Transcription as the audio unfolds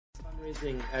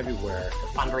Fundraising everywhere.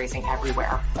 Fundraising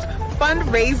everywhere.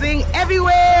 Fundraising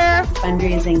everywhere.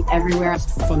 Fundraising everywhere.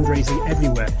 Fundraising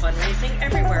everywhere. Fundraising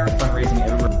everywhere. Fundraising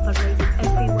everywhere.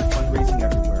 Fundraising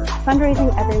everywhere.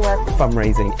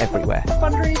 Fundraising everywhere. Fundraising everywhere.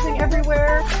 Fundraising everywhere.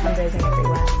 Fundraising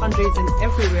everywhere.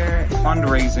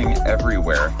 Fundraising everywhere.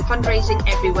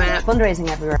 Fundraising everywhere. Fundraising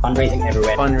everywhere. Fundraising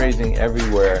everywhere. Fundraising everywhere. Fundraising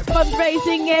everywhere.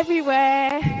 Fundraising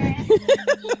everywhere.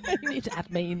 You need to add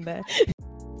me in there.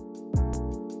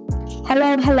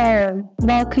 Hello.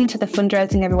 Welcome to the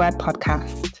Fundraising Everywhere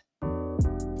podcast.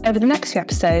 Over the next few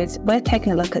episodes, we're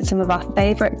taking a look at some of our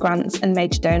favourite grants and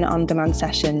major donor on-demand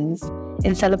sessions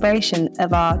in celebration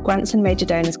of our Grants and Major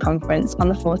Donors Conference on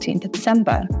the 14th of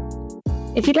December.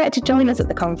 If you'd like to join us at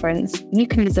the conference, you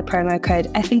can use the promo code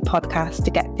FEPodcast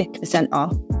to get 50%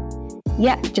 off.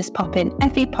 Just pop in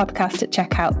FE Podcast at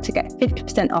checkout to get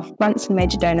 50% off Grants and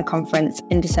Major Donor Conference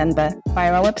in December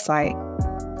via our website.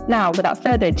 Now, without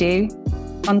further ado,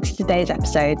 on to today's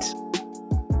episode.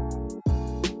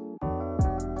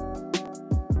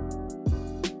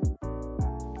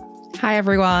 Hi,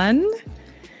 everyone.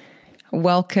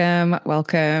 Welcome.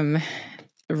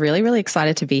 Really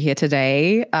excited to be here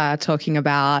today, talking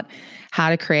about how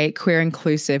to create queer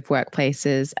inclusive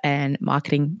workplaces and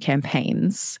marketing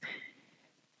campaigns.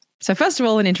 So first of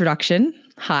all, an introduction.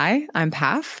 Hi, I'm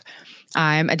Paf.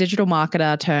 I'm a digital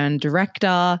marketer turned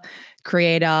director,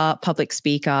 creator, public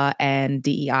speaker, and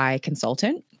DEI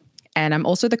consultant. And I'm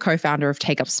also the co-founder of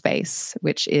Take Up Space,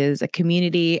 which is a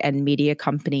community and media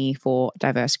company for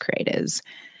diverse creators.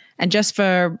 And just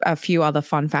for a few other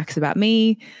fun facts about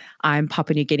me, I'm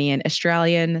Papua New Guinean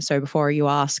Australian. So before you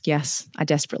ask, yes, I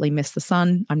desperately miss the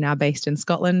sun. I'm now based in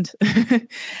Scotland.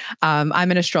 I'm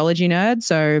an astrology nerd.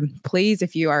 So please,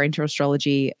 if you are into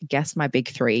astrology, guess my big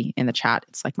three in the chat.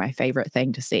 It's like my favorite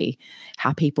thing to see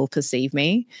how people perceive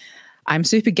me. I'm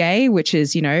super gay, which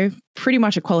is, pretty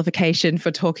much a qualification for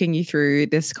talking you through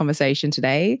this conversation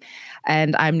today.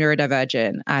 And I'm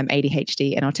neurodivergent. I'm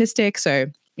ADHD and autistic. So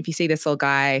if you see this little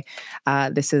guy,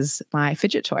 this is my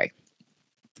fidget toy.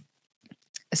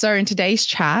 So in today's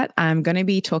chat, I'm going to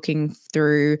be talking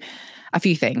through a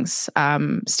few things,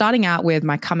 starting out with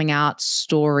my coming out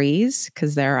stories,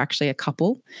 because there are actually a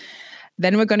couple.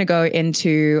 Then we're going to go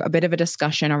into a bit of a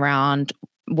discussion around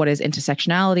what is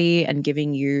intersectionality and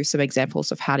giving you some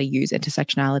examples of how to use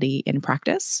intersectionality in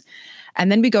practice. And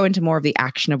then we go into more of the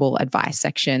actionable advice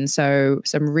section. So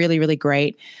some really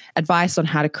great advice on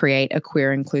how to create a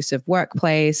queer inclusive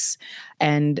workplace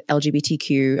and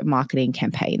LGBTQ marketing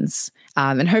campaigns.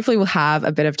 And hopefully we'll have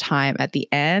a bit of time at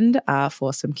the end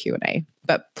for some Q&A.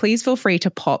 But please feel free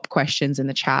to pop questions in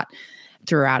the chat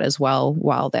throughout as well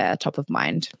while they're top of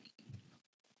mind.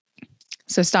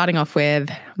 So starting off with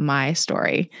my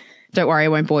story. Don't worry, I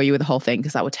won't bore you with the whole thing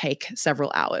because that would take several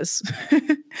hours.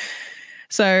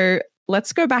 So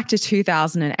let's go back to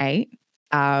 2008.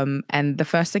 And the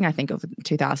first thing I think of in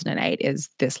 2008 is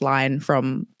this line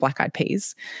from Black Eyed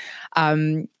Peas.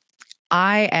 I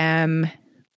am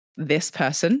this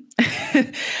person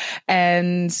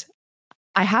and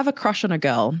I have a crush on a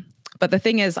girl. But the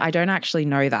thing is, I don't actually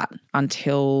know that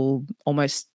until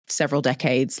almost several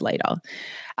decades later.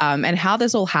 And how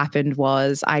this all happened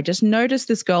was I just noticed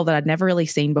this girl that I'd never really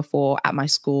seen before at my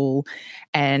school.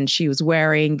 And she was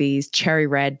wearing these cherry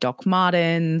red Doc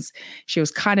Martens. She was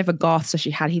kind of a goth, so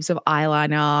she had heaps of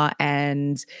eyeliner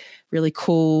and really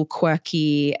cool,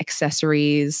 quirky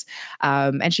accessories.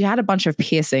 And she had a bunch of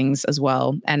piercings as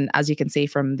well. And as you can see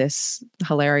from this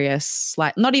hilarious,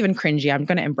 not even cringy, I'm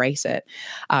going to embrace it,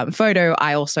 photo,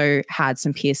 I also had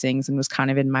some piercings and was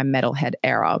kind of in my metalhead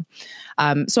era.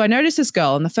 So I noticed this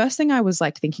girl, and the first thing I was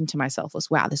thinking to myself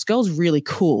was, wow, this girl's really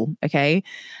cool, okay?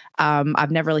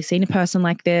 I've never really seen a person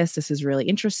like this. This is really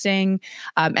interesting.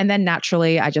 And then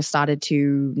naturally, I just started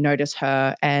to notice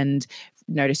her and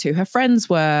notice who her friends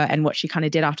were and what she kind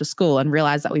of did after school, and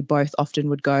realized that we both often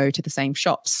would go to the same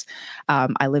shops.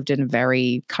 I lived in a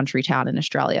very country town in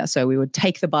Australia, so we would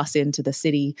take the bus into the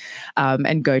city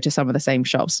and go to some of the same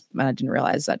shops, and I didn't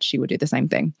realize that she would do the same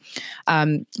thing.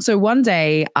 So one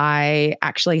day I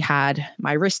actually had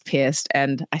my wrist pierced,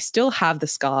 and I still have the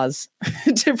scars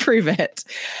to prove it.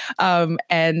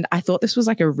 And I thought this was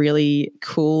a really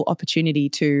cool opportunity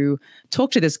to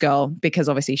talk to this girl, because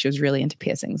obviously she was really into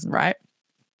piercings, right?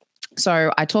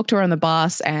 So I talked to her on the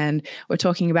bus and we're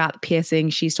talking about the piercing.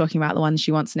 She's talking about the ones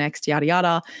she wants next, yada,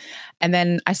 yada. And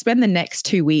then I spend the next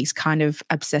 2 weeks kind of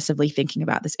obsessively thinking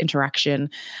about this interaction.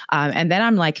 And then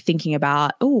I'm thinking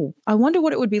about, I wonder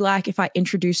what it would be like if I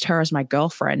introduced her as my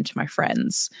girlfriend to my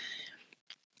friends.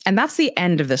 And that's the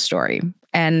end of the story.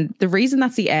 And the reason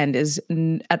that's the end is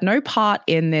at no part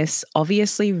in this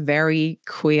obviously very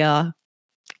queer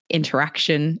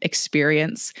interaction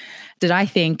experience did I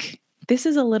think this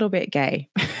is a little bit gay.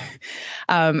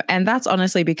 And that's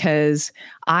honestly because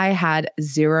I had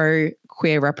zero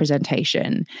queer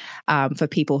representation for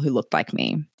people who looked like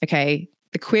me. Okay.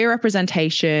 The queer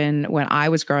representation when I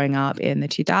was growing up in the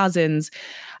 2000s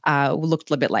looked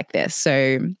a little bit like this.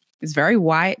 So it's very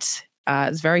white,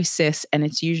 it's very cis, and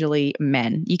it's usually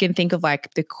men. You can think of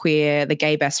like the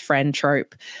gay best friend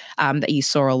trope that you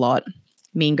saw a lot.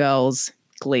 Mean Girls,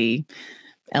 Glee,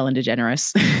 Ellen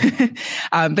DeGeneres.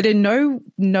 But in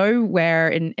nowhere,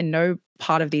 in no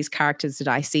part of these characters did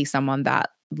I see someone that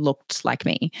looked like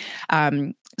me.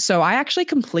 So I actually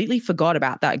completely forgot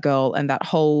about that girl and that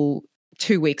whole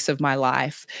 2 weeks of my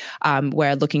life,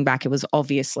 where looking back, it was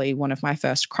obviously one of my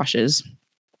first crushes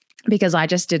because I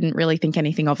just didn't really think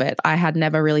anything of it. I had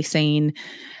never really seen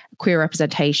queer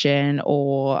representation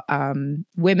or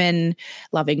women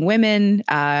loving women,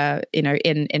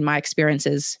 in my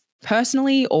experiences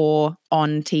personally or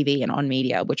on TV and on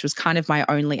media, which was kind of my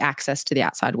only access to the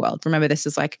outside world. Remember, this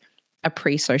is like a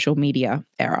pre-social media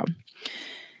era.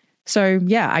 So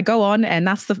yeah, I go on, and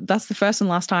that's the first and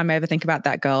last time I ever think about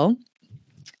that girl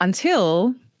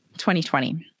until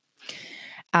 2020.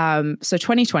 So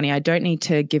 2020, I don't need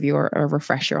to give you a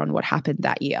refresher on what happened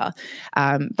that year.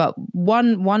 But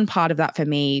one part of that for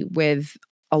me, with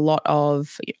a lot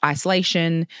of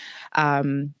isolation, a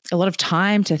lot of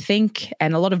time to think,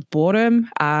 and a lot of boredom,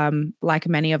 like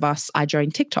many of us, I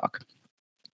joined TikTok.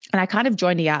 And I kind of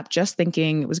joined the app just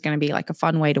thinking it was going to be like a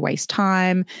fun way to waste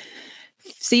time,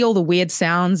 see all the weird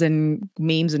sounds and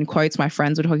memes and quotes my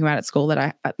friends were talking about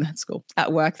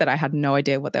at work that I had no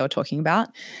idea what they were talking about.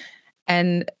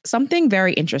 And something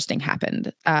very interesting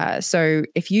happened. So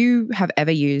if you have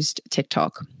ever used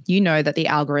TikTok, you know that the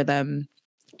algorithm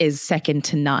is second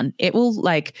to none. It will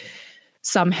like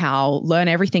somehow learn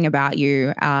everything about you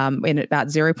in about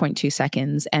 0.2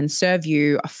 seconds and serve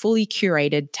you a fully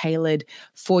curated, tailored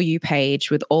For You page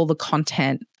with all the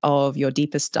content of your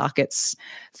deepest, darkest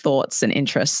thoughts and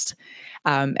interests.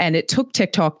 And it took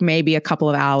TikTok maybe a couple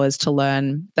of hours to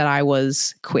learn that I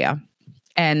was queer.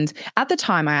 And at the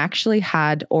time, I actually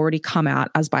had already come out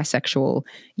as bisexual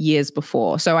years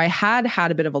before. So I had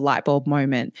a bit of a light bulb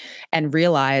moment and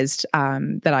realized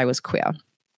that I was queer.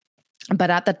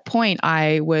 But at that point,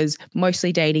 I was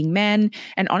mostly dating men.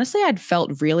 And honestly, I'd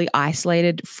felt really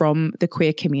isolated from the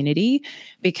queer community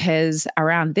because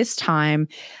around this time,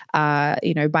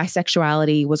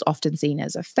 bisexuality was often seen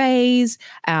as a phase.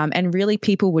 And really,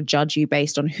 people would judge you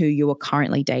based on who you were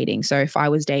currently dating. So if I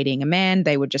was dating a man,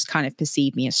 they would just kind of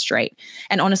perceive me as straight.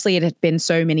 And honestly, it had been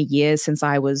so many years since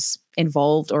I was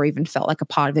involved or even felt like a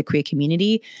part of the queer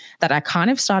community that I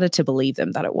kind of started to believe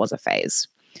them that it was a phase.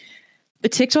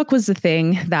 But TikTok was the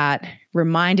thing that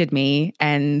reminded me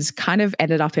and kind of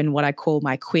ended up in what I call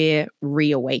my queer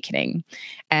reawakening.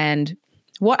 And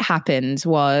what happened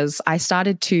was I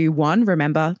started to,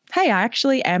 remember, hey, I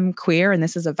actually am queer and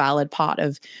this is a valid part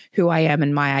of who I am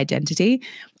and my identity.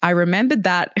 I remembered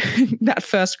that that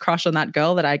first crush on that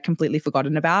girl that I'd completely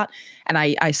forgotten about. And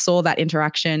I saw that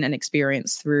interaction and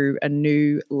experience through a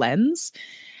new lens.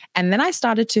 And then I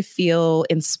started to feel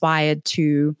inspired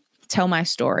to tell my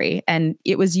story. And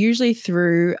it was usually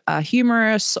through a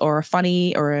humorous or a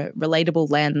funny or a relatable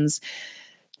lens,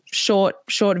 short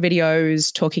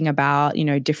videos talking about,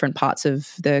 different parts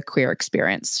of the queer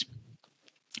experience.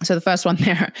 So the first one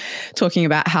there, talking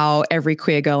about how every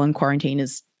queer girl in quarantine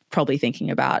is probably thinking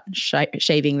about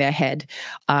shaving their head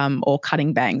or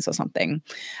cutting bangs or something.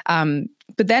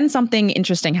 But then something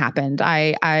interesting happened.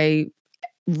 I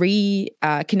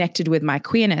reconnected with my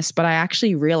queerness, but I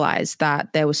actually realized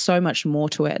that there was so much more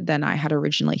to it than I had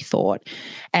originally thought.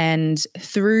 And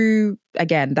through,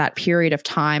 again, that period of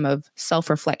time of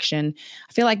self-reflection,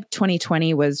 I feel like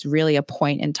 2020 was really a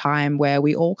point in time where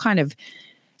we all kind of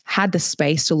had the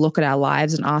space to look at our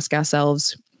lives and ask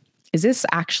ourselves, is this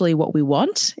actually what we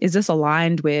want? Is this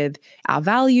aligned with our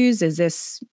values?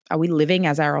 Are we living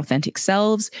as our authentic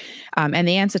selves? And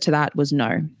the answer to that was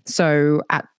no. So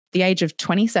at the age of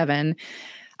 27,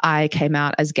 I came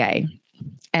out as gay.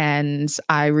 And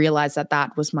I realized that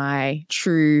that was my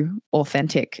true,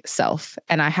 authentic self.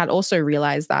 And I had also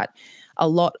realized that a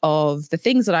lot of the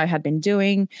things that I had been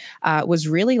doing was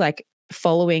really like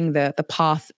following the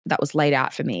path that was laid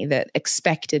out for me, the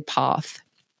expected path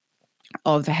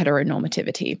of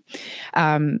heteronormativity.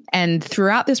 And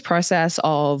throughout this process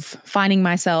of finding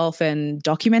myself and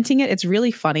documenting it, it's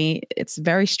really funny. It's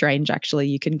very strange, actually.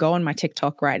 You can go on my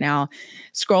TikTok right now,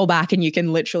 scroll back, and you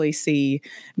can literally see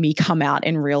me come out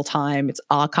in real time. It's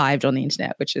archived on the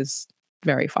internet, which is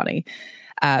very funny.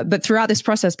 But throughout this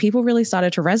process, people really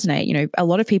started to resonate. You know, a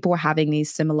lot of people were having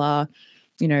these similar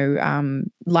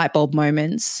light bulb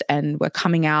moments and were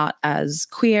coming out as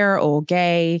queer or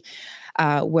gay.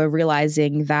 Were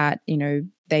realizing that,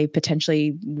 they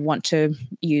potentially want to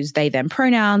use they, them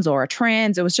pronouns or are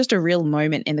trans. It was just a real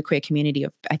moment in the queer community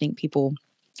of, I think, people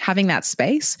having that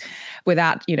space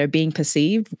without, being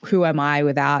perceived. Who am I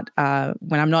without,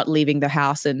 when I'm not leaving the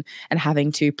house and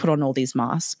having to put on all these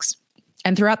masks?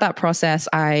 And throughout that process,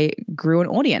 I grew an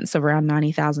audience of around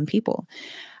 90,000 people.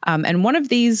 And one of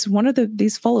these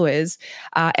followers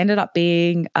ended up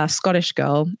being a Scottish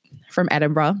girl from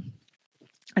Edinburgh.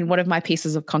 And one of my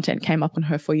pieces of content came up on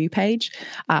her For You page.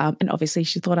 And obviously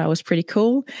she thought I was pretty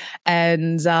cool.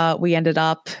 And we ended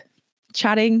up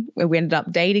chatting. We ended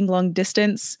up dating long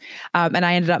distance. And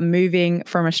I ended up moving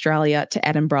from Australia to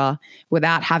Edinburgh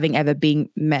without having ever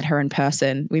met her in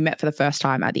person. We met for the first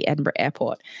time at the Edinburgh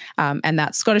airport. And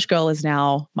that Scottish girl is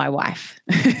now my wife.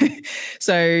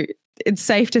 So it's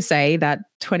safe to say that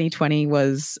 2020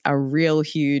 was a real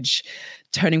huge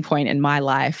turning point in my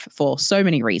life for so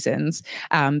many reasons.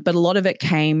 But a lot of it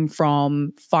came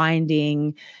from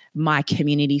finding my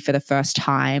community for the first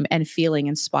time and feeling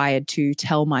inspired to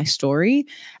tell my story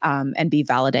and be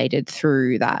validated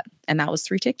through that. And that was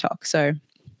through TikTok. So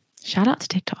shout out to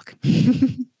TikTok.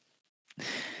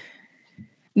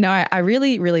 No, I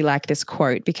really, really like this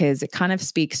quote because it kind of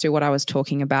speaks to what I was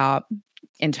talking about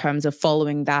in terms of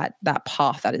following that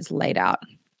path that is laid out.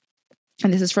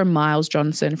 And this is from Miles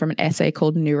Johnson from an essay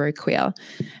called Neuroqueer.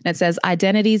 And it says,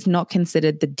 identities not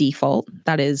considered the default,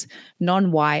 that is,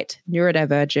 non-white,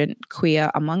 neurodivergent,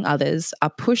 queer, among others, are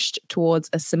pushed towards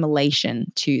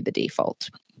assimilation to the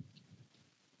default.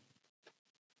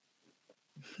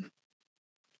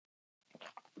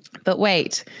 But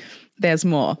wait, there's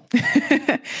more.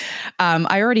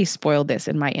 I already spoiled this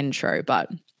in my intro, but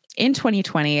in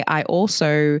 2020, I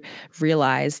also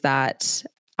realized that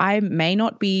I may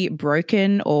not be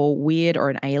broken or weird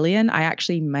or an alien. I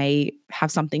actually may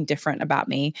have something different about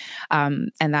me,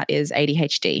 and that is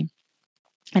ADHD.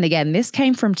 And again, this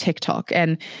came from TikTok.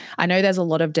 And I know there's a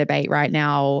lot of debate right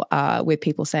now with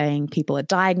people saying people are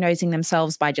diagnosing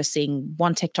themselves by just seeing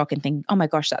one TikTok and think, oh my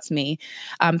gosh, that's me.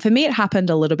 For me, it happened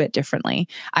a little bit differently.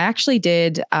 I actually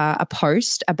did a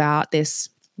post about this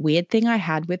weird thing I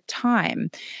had with time.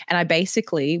 And I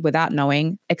basically, without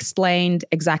knowing, explained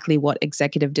exactly what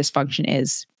executive dysfunction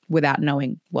is without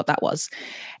knowing what that was.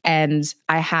 And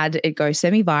I had it go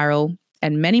semi-viral.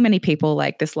 And many, many people,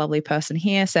 like this lovely person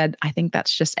here, said, I think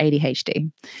that's just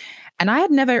ADHD. And I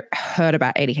had never heard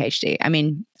about ADHD. I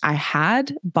mean, I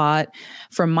had, but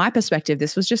from my perspective,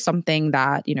 this was just something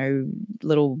that,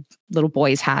 little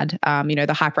boys had,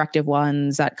 the hyperactive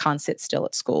ones that can't sit still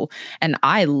at school. And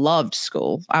I loved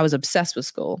school. I was obsessed with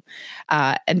school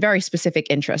and very specific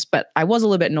interests, but I was a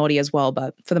little bit naughty as well.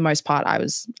 But for the most part, I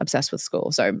was obsessed with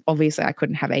school. So obviously I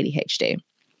couldn't have ADHD.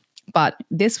 But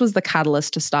this was the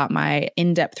catalyst to start my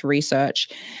in-depth research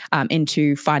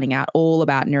into finding out all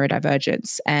about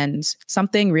neurodivergence. And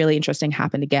something really interesting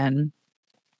happened again.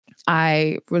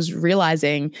 I was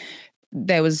realizing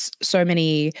there was so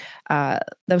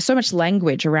much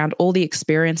language around all the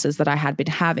experiences that I had been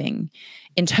having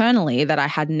internally that I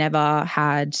had never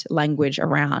had language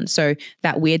around. So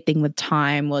that weird thing with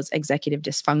time was executive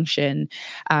dysfunction,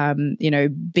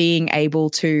 being able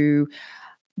to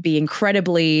be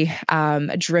incredibly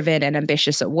driven and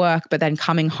ambitious at work, but then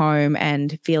coming home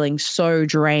and feeling so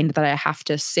drained that I have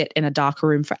to sit in a dark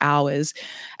room for hours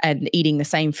and eating the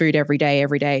same food every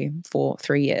day for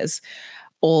 3 years.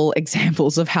 All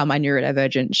examples of how my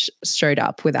neurodivergence showed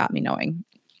up without me knowing.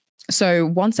 So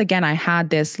once again, I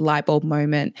had this light bulb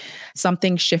moment.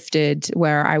 Something shifted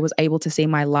where I was able to see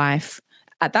my life,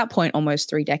 at that point, almost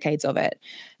 3 decades of it,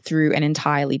 through an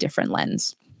entirely different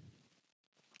lens.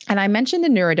 And I mentioned the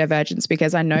neurodivergence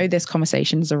because I know this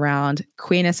conversation is around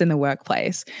queerness in the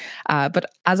workplace. But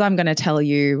as I'm going to tell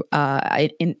you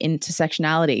in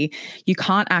intersectionality, you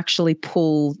can't actually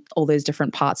pull all those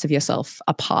different parts of yourself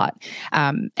apart.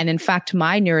 And in fact,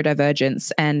 my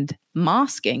neurodivergence and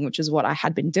masking, which is what I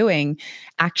had been doing,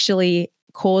 actually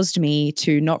caused me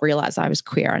to not realize I was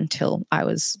queer until I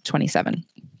was 27.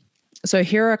 So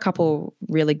here are a couple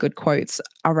really good quotes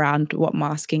around what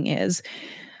masking is.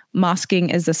 Masking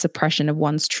is the suppression of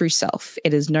one's true self.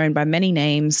 It is known by many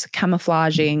names: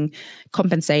 camouflaging,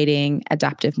 compensating,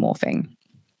 adaptive morphing.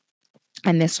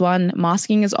 And this one,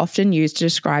 masking is often used to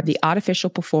describe the artificial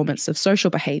performance of social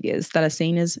behaviors that are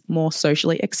seen as more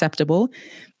socially acceptable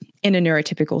in a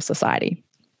neurotypical society.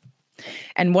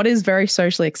 And what is very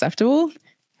socially acceptable?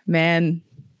 Man,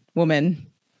 woman,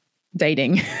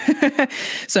 dating.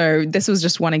 So this was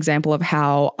just one example of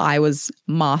how I was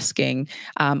masking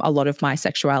a lot of my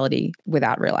sexuality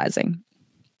without realizing.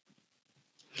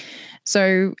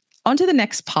 So on to the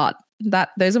next part.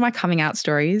 Those are my coming out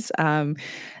stories.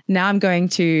 Now I'm going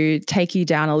to take you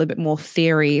down a little bit more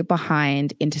theory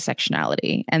behind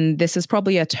intersectionality. And this is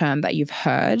probably a term that you've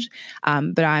heard,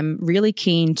 but I'm really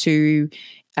keen to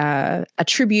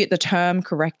attribute the term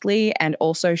correctly and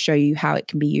also show you how it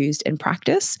can be used in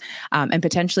practice, and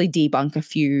potentially debunk a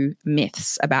few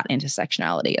myths about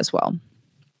intersectionality as well.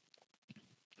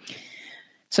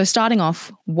 So starting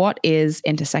off, what is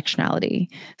intersectionality?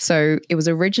 So it was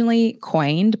originally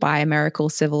coined by American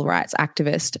civil rights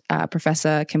activist,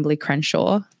 Professor Kimberly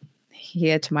Crenshaw,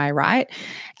 here to my right,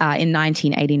 in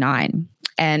 1989.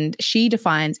 And she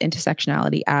defines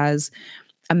intersectionality as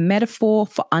a metaphor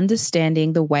for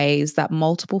understanding the ways that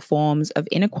multiple forms of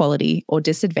inequality or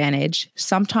disadvantage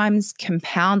sometimes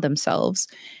compound themselves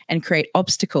and create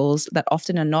obstacles that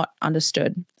often are not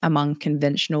understood among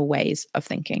conventional ways of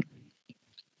thinking.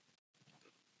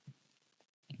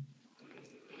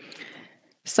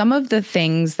 Some of the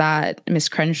things that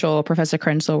Professor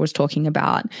Crenshaw was talking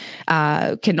about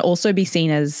can also be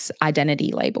seen as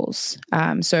identity labels.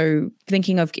 So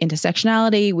thinking of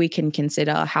intersectionality, we can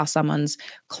consider how someone's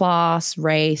class,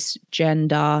 race,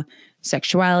 gender,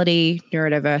 sexuality,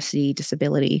 neurodiversity,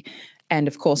 disability, and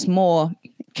of course more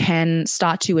can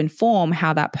start to inform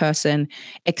how that person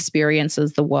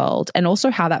experiences the world and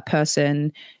also how that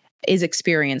person is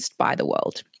experienced by the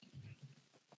world.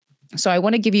 So I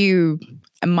want to give you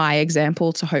my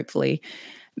example to hopefully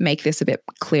make this a bit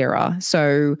clearer.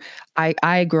 So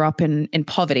I grew up in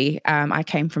poverty. I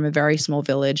came from a very small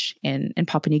village in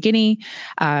Papua New Guinea,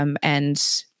 and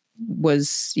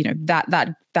was,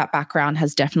 that background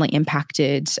has definitely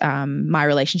impacted my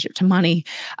relationship to money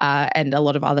and a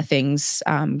lot of other things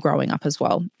growing up as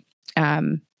well.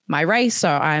 My race,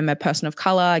 so I'm a person of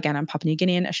color. Again, I'm Papua New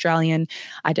Guinean, Australian,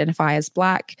 identify as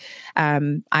Black.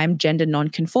 I'm gender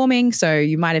non-conforming. So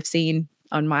you might have seen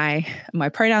on my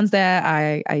pronouns there,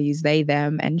 I use they,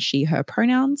 them, and she, her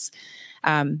pronouns.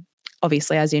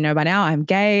 Obviously, as you know by now, I'm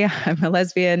gay, I'm a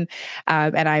lesbian,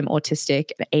 and I'm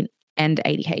autistic and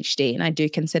ADHD. And I do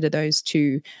consider those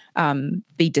to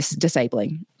be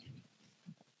disabling.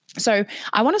 So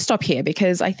I want to stop here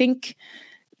because I think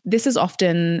this is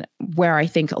often where I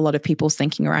think a lot of people's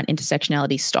thinking around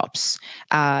intersectionality stops.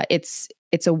 It's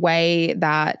a way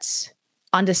that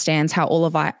understands how all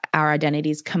of our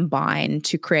identities combine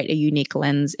to create a unique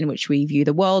lens in which we view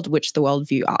the world, which the world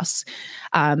view us.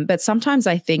 But sometimes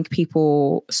I think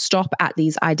people stop at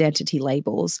these identity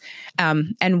labels.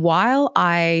 And while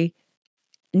I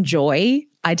enjoy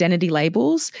identity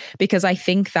labels, because I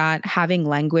think that having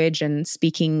language and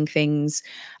speaking things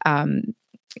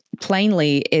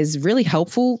plainly is really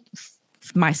helpful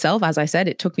myself. As I said,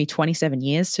 it took me 27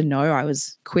 years to know I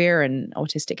was queer and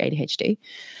autistic ADHD.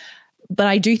 But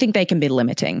I do think they can be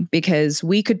limiting because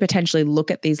we could potentially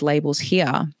look at these labels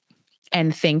here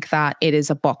and think that it is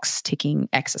a box ticking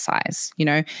exercise.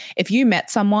 If you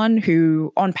met someone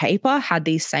who on paper had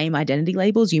these same identity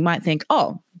labels, you might think,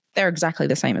 oh, they're exactly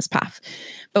the same as Path.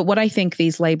 But what I think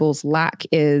these labels lack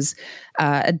is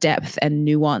a depth and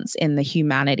nuance in the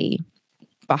humanity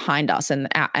behind us and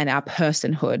our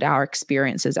personhood, our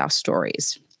experiences, our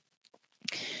stories.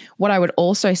 What I would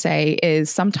also say is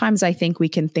sometimes I think we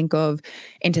can think of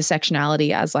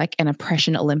intersectionality as like an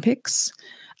oppression Olympics.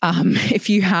 If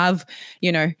you have,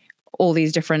 all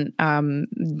these different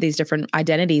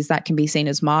identities that can be seen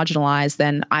as marginalized,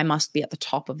 then I must be at the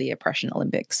top of the oppression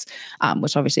Olympics,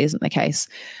 which obviously isn't the case.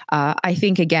 I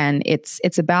think again,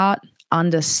 it's about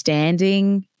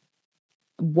understanding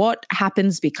what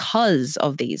happens because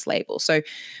of these labels. So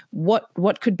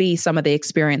what could be some of the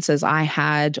experiences I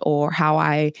had or how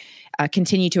I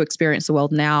continue to experience the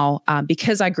world now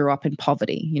because I grew up in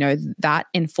poverty? That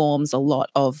informs a lot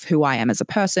of who I am as a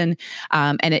person.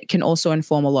 And it can also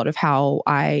inform a lot of how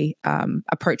I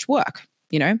approach work.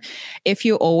 If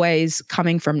you're always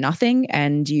coming from nothing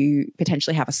and you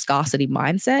potentially have a scarcity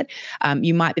mindset,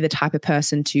 you might be the type of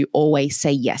person to always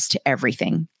say yes to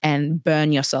everything and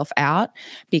burn yourself out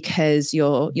because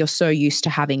you're so used to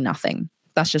having nothing.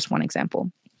 That's just one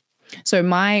example. So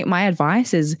my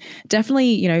advice is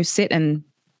definitely, sit and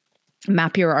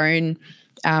map your own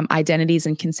identities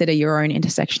and consider your own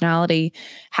intersectionality.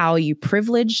 How are you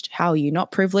privileged? How are you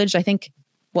not privileged? I think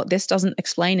what this doesn't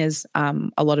explain is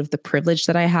a lot of the privilege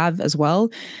that I have as well.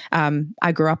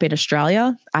 I grew up in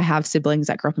Australia. I have siblings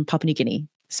that grew up in Papua New Guinea.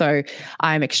 So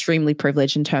I'm extremely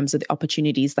privileged in terms of the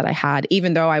opportunities that I had.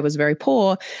 Even though I was very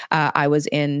poor, I was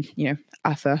in,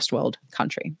 a first world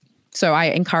country. So I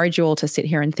encourage you all to sit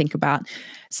here and think about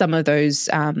some of those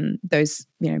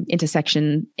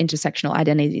intersectional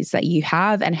identities that you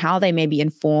have and how they maybe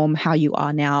inform how you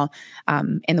are now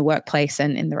in the workplace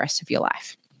and in the rest of your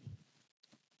life.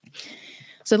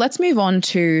 So let's move on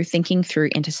to thinking through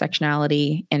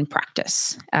intersectionality in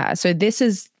practice. So this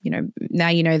is, now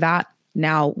you know that.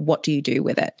 Now, what do you do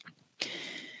with it?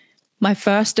 My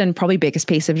first and probably biggest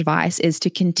piece of advice is to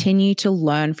continue to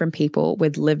learn from people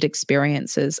with lived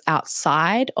experiences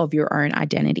outside of your own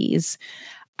identities.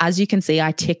 As you can see,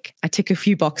 I tick a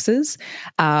few boxes,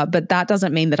 but that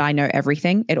doesn't mean that I know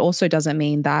everything. It also doesn't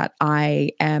mean that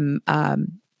I am a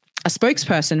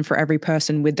spokesperson for every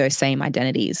person with those same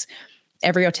identities.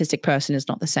 Every autistic person is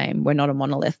not the same. We're not a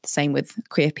monolith. Same with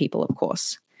queer people, of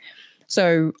course.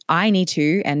 So I need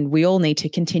to, and we all need to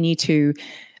continue to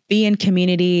be in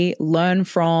community, learn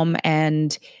from,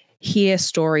 and hear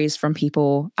stories from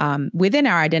people within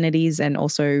our identities and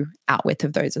also outwith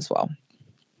of those as well.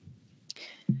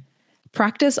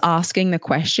 Practice asking the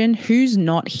question, who's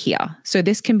not here? So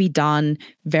this can be done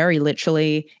very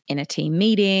literally in a team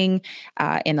meeting,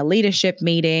 in a leadership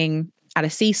meeting, at a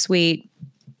C-suite,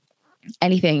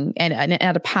 anything, and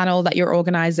at a panel that you're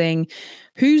organizing.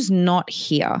 Who's not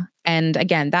here? And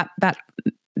again, that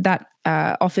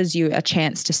offers you a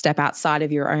chance to step outside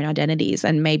of your own identities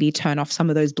and maybe turn off some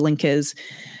of those blinkers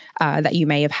that you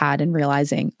may have had in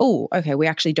realizing, oh, okay, we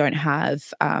actually don't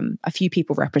have a few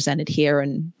people represented here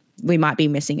and we might be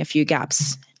missing a few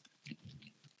gaps.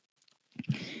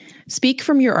 Speak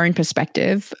from your own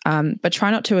perspective, but try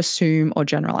not to assume or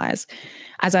generalize.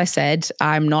 As I said,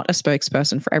 I'm not a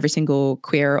spokesperson for every single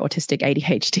queer, autistic,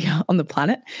 ADHD on the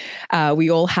planet.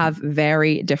 We all have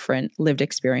very different lived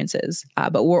experiences,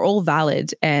 but we're all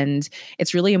valid. And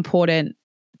it's really important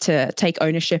to take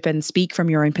ownership and speak from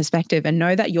your own perspective and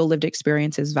know that your lived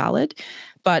experience is valid,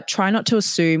 but try not to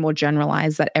assume or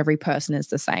generalize that every person is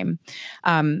the same.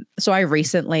 So I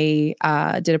recently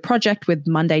did a project with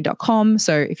Monday.com.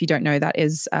 So if you don't know, that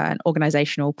is an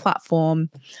organizational platform.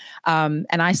 And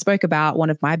I spoke about one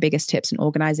of my biggest tips in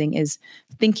organizing is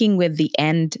thinking with the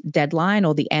end deadline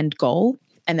or the end goal,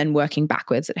 and then working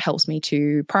backwards. It helps me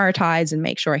to prioritize and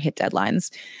make sure I hit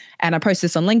deadlines. And I posted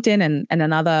this on LinkedIn, and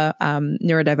another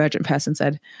neurodivergent person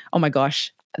said, oh my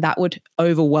gosh, that would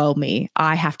overwhelm me.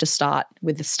 I have to start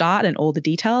with the start and all the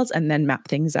details and then map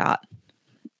things out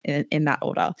in that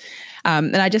order.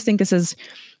 And I just think this is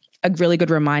a really good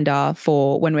reminder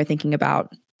for when we're thinking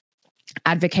about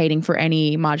advocating for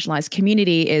any marginalized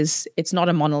community is it's not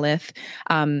a monolith,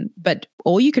 but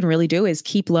all you can really do is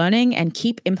keep learning and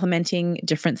keep implementing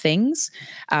different things,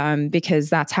 because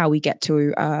that's how we get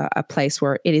to a place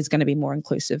where it is going to be more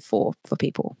inclusive for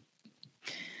people.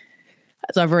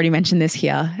 So I've already mentioned this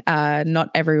here.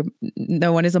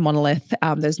 No one is a monolith.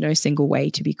 There's no single way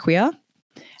to be queer.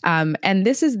 And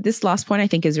this last point I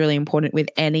think is really important with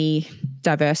any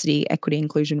diversity, equity,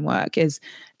 inclusion work is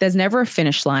there's never a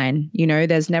finish line.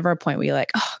 There's never a point where you're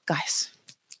like, oh, guys,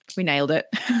 we nailed it.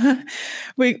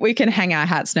 we can hang our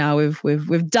hats now.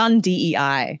 We've done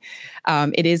DEI.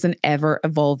 It is an ever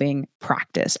evolving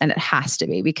practice, and it has to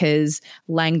be because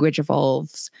language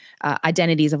evolves,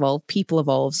 identities evolve, people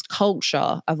evolves,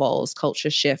 culture evolves,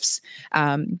 culture shifts.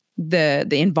 The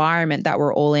environment that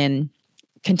we're all in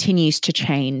continues to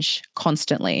change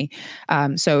constantly.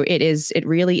 So it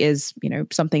really is,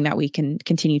 something that we can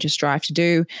continue to strive to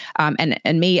do.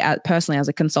 And me personally as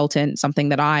a consultant, something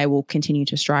that I will continue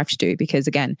to strive to do, because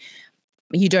again,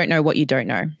 you don't know what you don't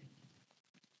know.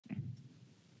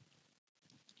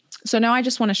 So now I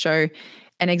just want to show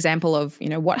an example of,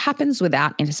 what happens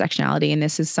without intersectionality. And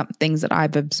this is some things that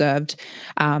I've observed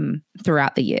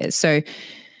throughout the years. So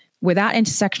without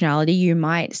intersectionality, you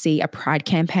might see a pride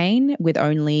campaign with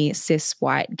only cis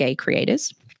white gay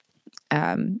creators.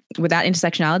 Without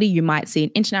intersectionality, you might see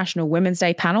an International Women's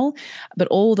Day panel, but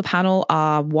all the panel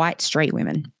are white straight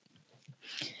women.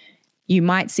 You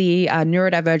might see a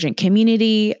neurodivergent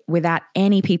community without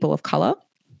any people of color.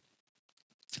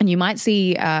 And you might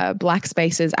see Black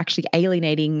spaces actually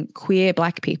alienating queer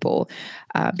Black people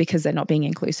because they're not being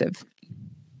inclusive.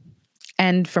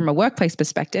 And from a workplace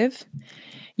perspective,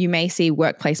 you may see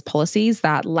workplace policies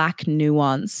that lack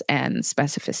nuance and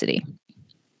specificity.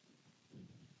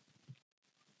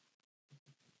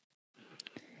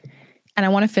 And I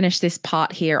want to finish this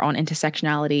part here on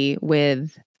intersectionality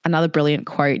with another brilliant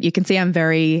quote. You can see I'm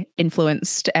very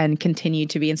influenced and continue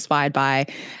to be inspired by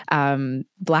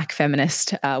Black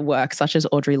feminist work such as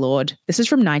Audre Lorde. This is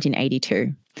from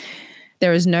 1982.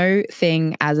 There is no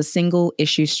thing as a single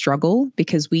issue struggle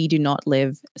because we do not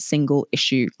live single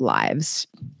issue lives.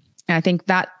 And I think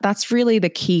that's really the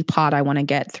key part I want to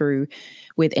get through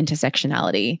with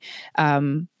intersectionality.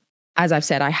 As I've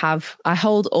said, I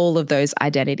hold all of those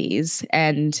identities,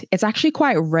 and it's actually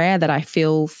quite rare that I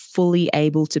feel fully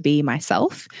able to be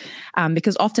myself.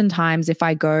 Because oftentimes if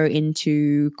I go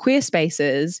into queer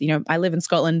spaces, I live in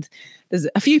Scotland, there's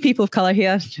a few people of color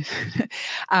here,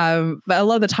 but a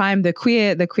lot of the time the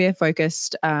queer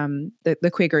focused,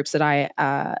 the queer groups that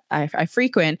I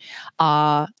frequent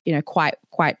are,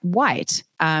 quite white.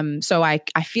 So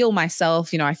I feel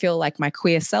myself, I feel like my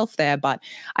queer self there, but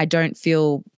I don't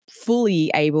feel fully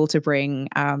able to bring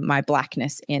my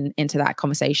Blackness into that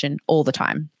conversation all the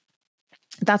time.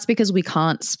 That's because we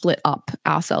can't split up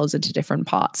ourselves into different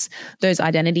parts. Those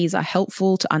identities are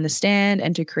helpful to understand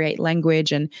and to create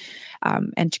language and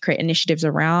to create initiatives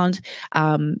around,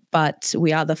 but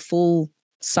we are the full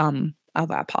sum of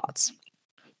our parts.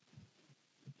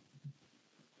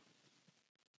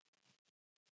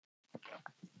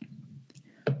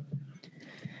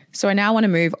 So I now want to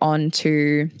move on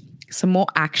to some more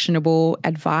actionable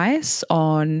advice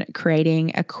on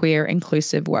creating a queer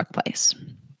inclusive workplace.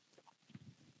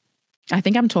 I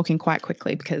think I'm talking quite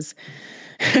quickly because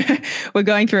we're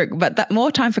going through it, but more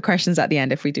time for questions at the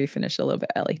end if we do finish a little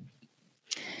bit early.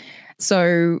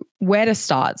 So where to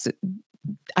start?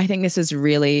 I think this is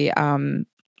really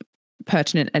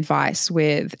pertinent advice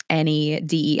with any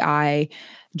DEI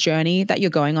journey that you're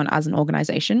going on as an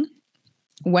organization.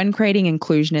 When creating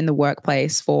inclusion in the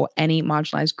workplace for any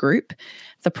marginalized group,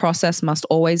 the process must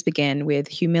always begin with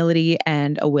humility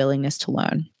and a willingness to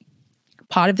learn.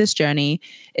 Part of this journey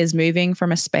is moving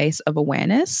from a space of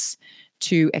awareness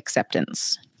to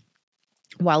acceptance.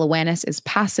 While awareness is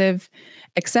passive,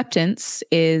 acceptance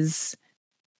is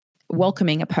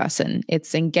welcoming a person.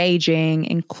 It's engaging,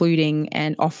 including,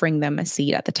 and offering them a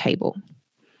seat at the table.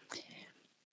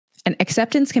 And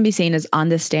acceptance can be seen as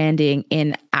understanding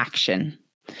in action.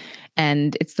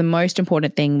 And it's the most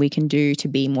important thing we can do to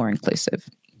be more inclusive.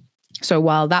 So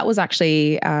while that was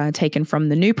actually taken from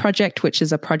the New Project, which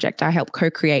is a project I helped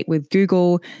co-create with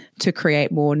Google to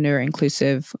create more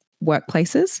neuro-inclusive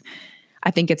workplaces,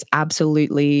 I think it's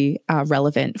absolutely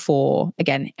relevant for,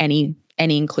 again, any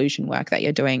inclusion work that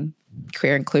you're doing,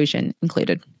 queer inclusion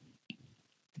included.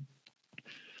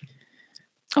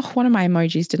 Oh, one of my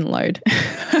emojis didn't load.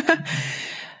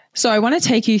 So I want to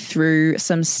take you through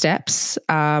some steps,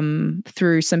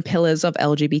 through some pillars of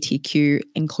LGBTQ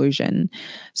inclusion.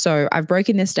 So I've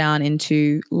broken this down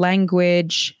into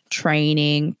language,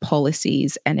 training,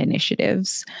 policies, and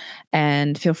initiatives.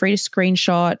 And feel free to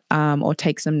screenshot or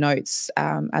take some notes,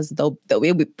 as they'll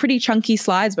be pretty chunky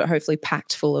slides, but hopefully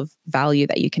packed full of value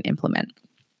that you can implement.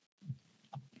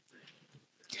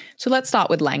 So let's start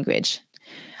with language.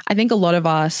 I think a lot of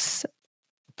us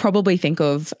probably think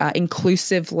of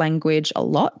inclusive language a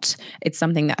lot. It's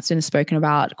something that's been spoken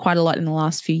about quite a lot in the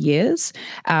last few years.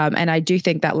 And I do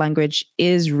think that language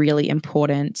is really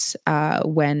important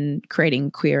when creating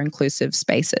queer inclusive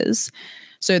spaces.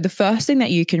 So the first thing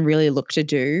that you can really look to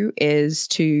do is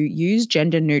to use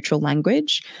gender neutral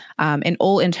language in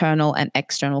all internal and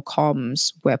external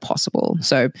comms where possible.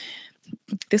 So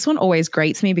this one always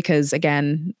grates me because,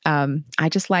 again, I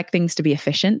just like things to be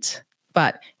efficient.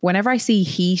 But whenever I see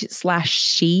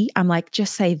he/she, I'm like,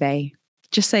 just say they.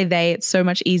 Just say they. It's so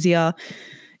much easier.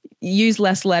 Use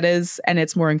less letters and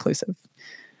it's more inclusive.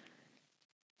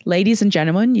 Ladies and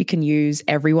gentlemen, you can use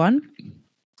everyone.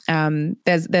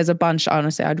 There's a bunch,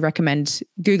 honestly, I'd recommend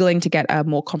Googling to get a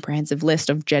more comprehensive list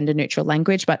of gender neutral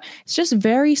language, but it's just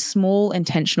very small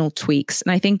intentional tweaks.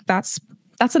 And I think that's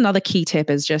another key tip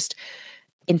is just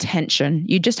intention.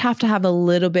 You just have to have a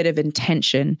little bit of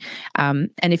intention.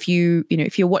 And if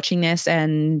if you're watching this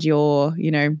and you're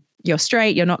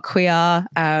straight, you're not queer,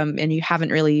 and you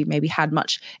haven't really maybe had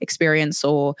much experience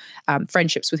or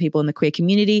friendships with people in the queer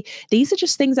community, these are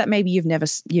just things that maybe you've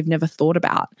never thought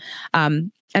about.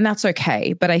 And that's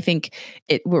okay. But I think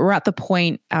we're at the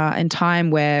point in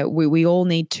time where we all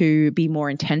need to be more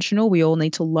intentional. We all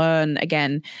need to learn,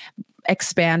 again,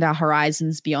 expand our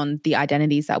horizons beyond the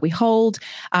identities that we hold.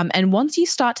 And once you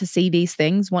start to see these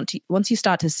things, once you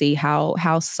start to see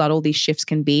how subtle these shifts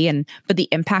can be but the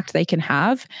impact they can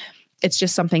have, it's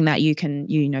just something that you can,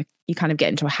 you kind of get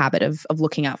into a habit of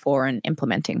looking out for and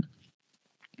implementing.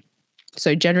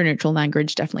 So gender neutral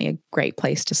language, definitely a great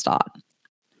place to start.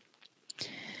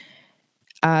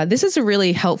 This is a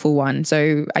really helpful one.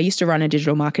 So I used to run a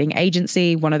digital marketing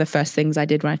agency. One of the first things I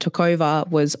did when I took over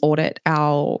was audit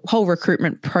our whole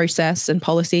recruitment process and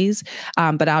policies,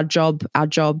 but our job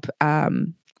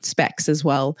specs as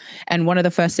well. And one of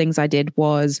the first things I did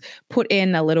was put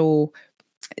in a little,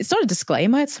 it's not a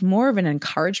disclaimer, it's more of an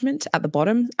encouragement at the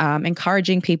bottom,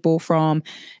 encouraging people from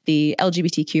the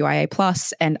LGBTQIA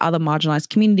plus and other marginalized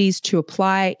communities to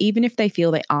apply, even if they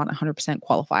feel they aren't 100%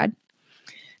 qualified.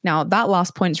 Now, that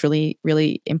last point is really,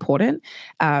 really important.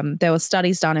 There were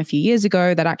studies done a few years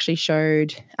ago that actually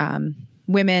showed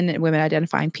women and women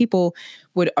identifying people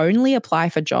would only apply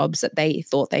for jobs that they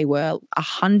thought they were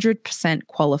 100%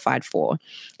 qualified for.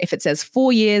 If it says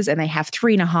 4 years and they have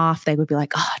 3.5, they would be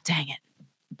like, oh, dang it,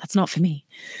 that's not for me.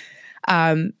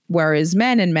 Whereas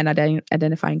men and men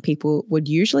identifying people would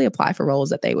usually apply for roles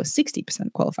that they were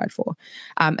 60% qualified for.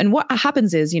 And what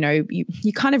happens is,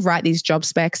 you kind of write these job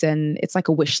specs and it's like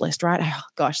a wish list, right? Oh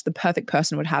gosh, the perfect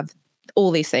person would have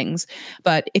all these things.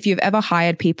 But if you've ever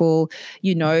hired people,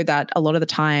 you know that a lot of the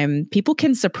time people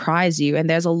can surprise you, and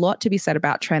there's a lot to be said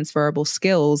about transferable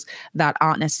skills that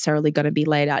aren't necessarily going to be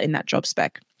laid out in that job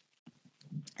spec.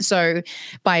 So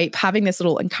by having this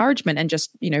little encouragement and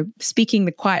just, speaking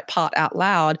the quiet part out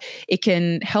loud, it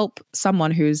can help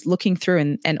someone who's looking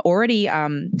through and already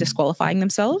disqualifying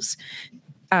themselves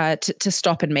to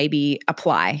stop and maybe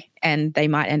apply. And they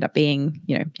might end up being,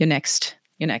 your next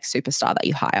superstar that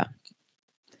you hire.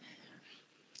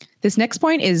 This next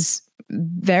point is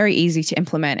very easy to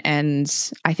implement,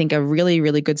 and I think a really,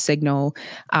 really good signal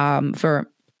for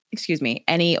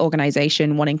any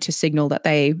organization wanting to signal that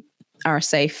they are a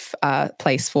safe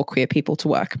place for queer people to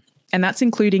work. And that's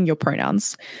including your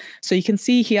pronouns. So you can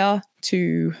see here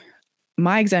to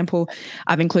my example,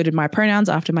 I've included my pronouns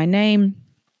after my name,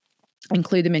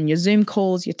 include them in your Zoom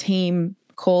calls, your team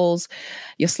calls,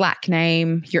 your Slack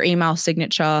name, your email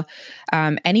signature.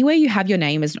 Anywhere you have your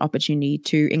name as an opportunity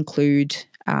to include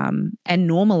and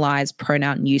normalize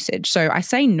pronoun usage. So I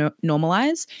say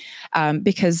normalize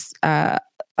because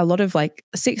a lot of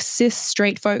cis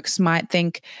straight folks might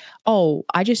think, oh,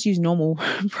 I just use normal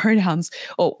pronouns,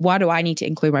 or why do I need to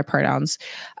include my pronouns?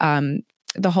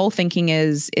 The whole thinking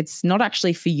is it's not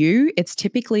actually for you. It's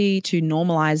typically to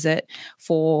normalize it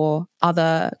for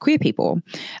other queer people.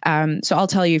 So I'll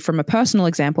tell you from a personal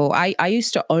example, I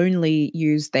used to only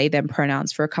use they, them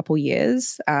pronouns for a couple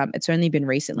years. It's only been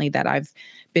recently that I've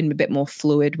been a bit more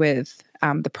fluid with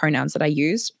the pronouns that I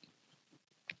use.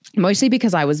 Mostly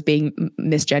because I was being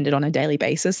misgendered on a daily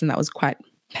basis, and that was quite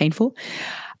painful.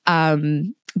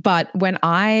 But when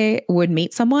I would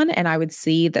meet someone and I would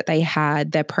see that they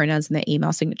had their pronouns in their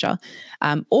email signature,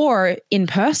 or in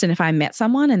person, if I met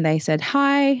someone and they said,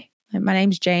 hi, my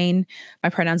name's Jane, my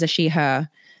pronouns are she, her,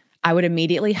 I would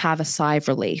immediately have a sigh of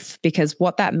relief, because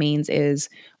what that means is,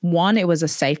 one, it was a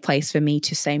safe place for me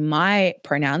to say my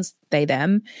pronouns, they,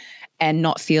 them, and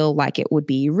not feel like it would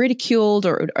be ridiculed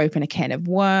or it would open a can of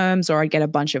worms or I'd get a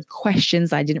bunch of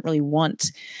questions I didn't really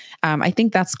want. I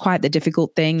think that's quite the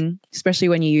difficult thing, especially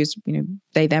when you use,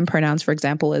 they, them pronouns, for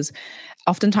example, is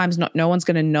oftentimes no one's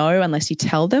going to know unless you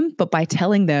tell them. But by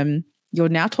telling them, you're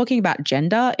now talking about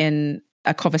gender in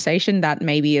a conversation that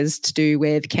maybe is to do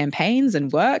with campaigns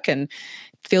and work, and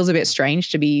feels a bit strange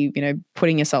to be,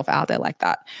 putting yourself out there like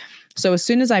that. So as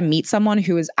soon as I meet someone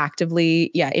who is actively,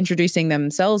 introducing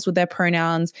themselves with their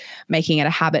pronouns, making it a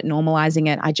habit, normalizing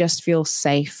it, I just feel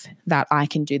safe that I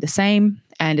can do the same.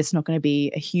 And it's not going to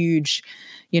be a huge,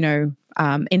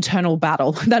 internal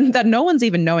battle that no one's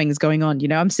even knowing is going on.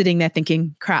 I'm sitting there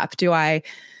thinking, crap, do I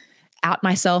out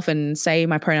myself and say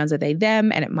my pronouns are they,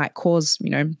 them? And it might cause,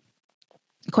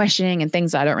 questioning and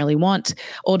things that I don't really want.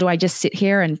 Or do I just sit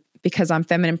here and because I'm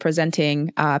feminine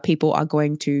presenting, people are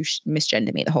going to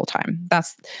misgender me the whole time.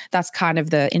 That's kind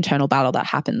of the internal battle that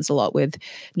happens a lot with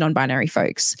non-binary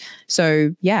folks.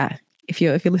 So yeah, if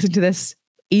you listen to this,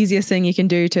 easiest thing you can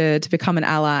do to become an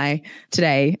ally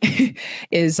today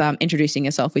is introducing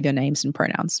yourself with your names and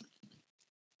pronouns.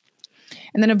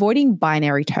 And then avoiding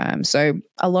binary terms. So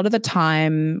a lot of the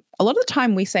time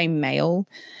we say male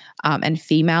and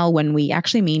female when we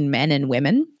actually mean men and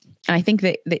women. And I think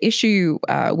that the issue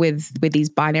with these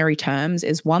binary terms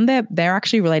is, one, they're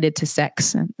actually related to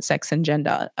sex. Sex and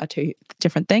gender are two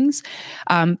different things,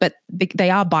 but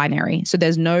they are binary, so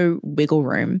there's no wiggle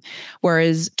room.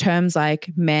 Whereas terms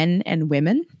like men and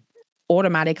women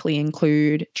automatically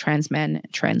include trans men,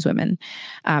 trans women,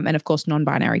 and of course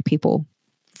non-binary people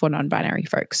for non-binary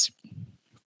folks.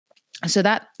 So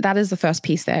that is the first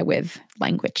piece there with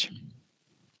language.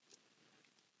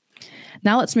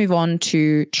 Now let's move on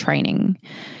to training.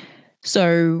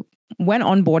 So when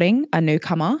onboarding a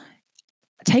newcomer,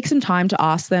 take some time to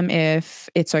ask them if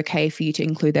it's okay for you to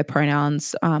include their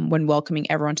pronouns when welcoming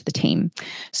everyone to the team.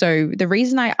 So the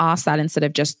reason I ask that instead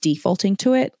of just defaulting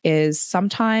to it is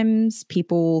sometimes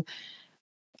people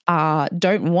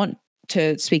don't want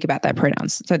to speak about their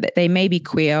pronouns. So that they may be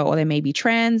queer or they may be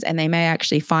trans, and they may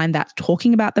actually find that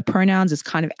talking about the pronouns is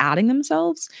kind of outing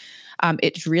themselves.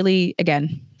 It's really,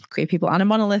 again, queer people aren't a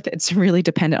monolith. It's really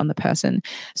dependent on the person.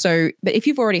 So, but if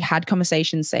you've already had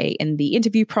conversations, say in the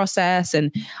interview process,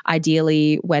 and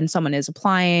ideally when someone is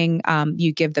applying,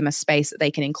 you give them a space that they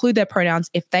can include their pronouns.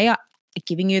 If they are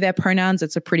giving you their pronouns,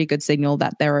 it's a pretty good signal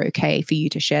that they're okay for you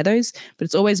to share those. But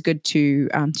it's always good to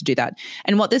do that.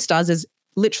 And what this does is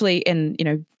literally in,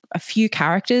 a few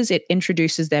characters, it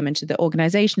introduces them into the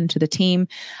organization, into the team,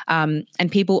 and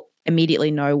people immediately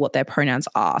know what their pronouns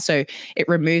are. So it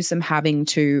removes them having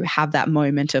to have that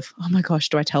moment of, oh my gosh,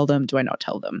 do I tell them? Do I not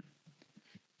tell them?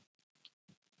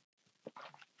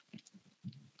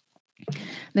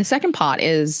 The second part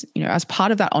is, as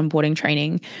part of that onboarding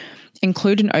training,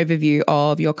 include an overview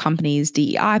of your company's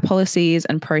DEI policies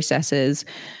and processes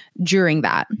during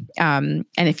that. And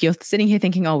if you're sitting here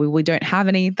thinking, oh, we don't have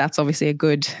any, that's obviously a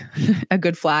good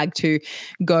flag to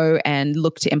go and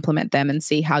look to implement them and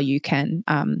see how you can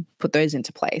put those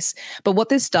into place. But what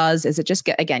this does is it just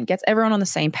gets everyone on the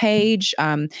same page.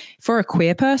 For a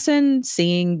queer person,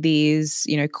 seeing these,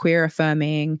 queer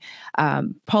affirming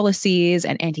policies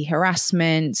and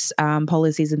anti-harassment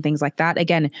policies and things like that,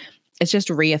 again, it's just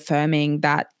reaffirming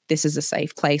that this is a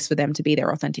safe place for them to be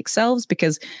their authentic selves,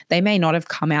 because they may not have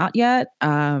come out yet,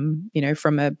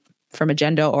 from a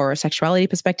gender or a sexuality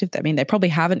perspective. I mean, they probably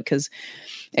haven't, because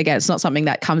again, it's not something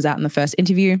that comes out in the first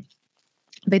interview.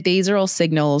 But these are all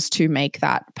signals to make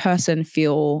that person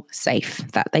feel safe,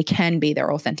 that they can be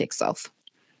their authentic self,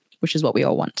 which is what we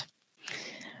all want.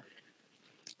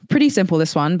 Pretty simple,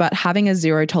 this one, but having a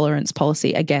zero tolerance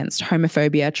policy against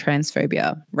homophobia,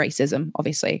 transphobia, racism,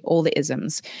 obviously, all the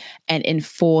isms, and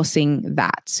enforcing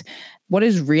that. What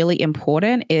is really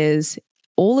important is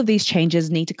all of these changes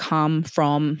need to come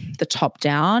from the top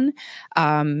down,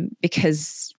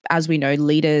 because as we know,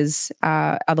 leaders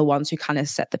are the ones who kind of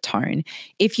set the tone.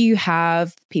 If you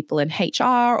have people in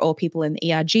HR or people in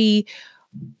ERG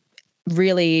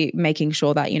really making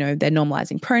sure that, they're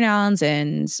normalizing pronouns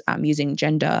and using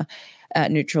gender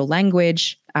neutral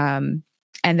language. And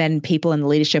then people in the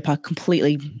leadership are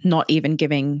completely not even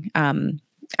giving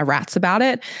a rat's about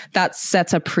it. That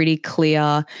sets a pretty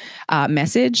clear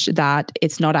message that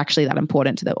it's not actually that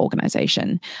important to the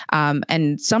organization.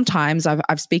 And sometimes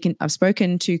I've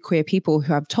spoken to queer people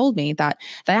who have told me that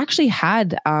they actually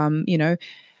had, on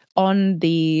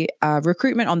the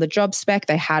recruitment, on the job spec,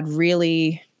 they had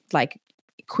really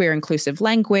queer inclusive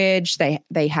language.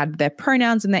 They had their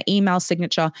pronouns in their email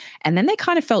signature, and then they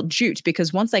kind of felt duped,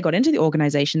 because once they got into the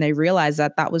organization, they realized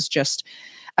that was just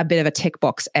a bit of a tick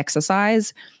box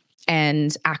exercise.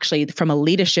 And actually from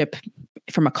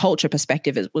a culture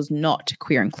perspective, it was not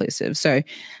queer inclusive. So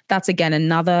that's again,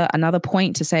 another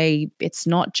point to say, it's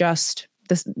not just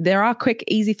this. There are quick,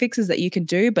 easy fixes that you can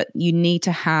do, but you need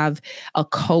to have a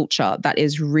culture that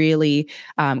is really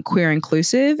queer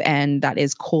inclusive, and that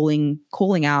is calling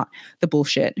out the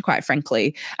bullshit, quite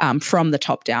frankly, from the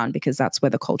top down, because that's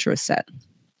where the culture is set.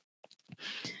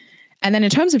 And then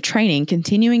in terms of training,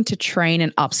 continuing to train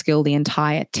and upskill the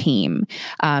entire team.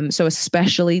 So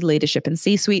especially leadership and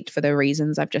C-suite, for the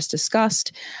reasons I've just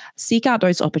discussed. Seek out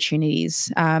those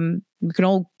opportunities. We can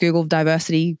all Google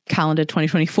Diversity Calendar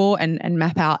 2024 and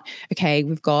map out, okay,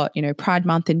 we've got, Pride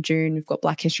Month in June, we've got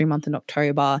Black History Month in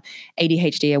October,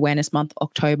 ADHD Awareness Month,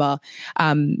 October.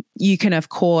 You can, of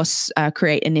course,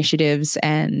 create initiatives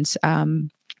and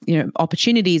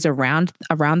opportunities around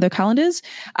their calendars,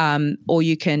 or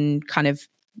you can kind of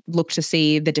look to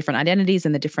see the different identities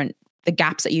and the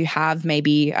gaps that you have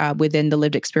maybe within the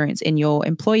lived experience in your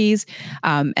employees,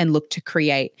 and look to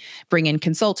bring in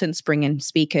consultants, bring in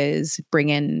speakers, bring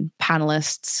in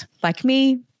panelists like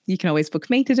me. You can always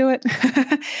book me to do it.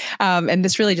 And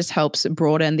this really just helps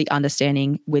broaden the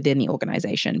understanding within the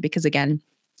organization, because again,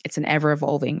 it's an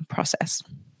ever-evolving process.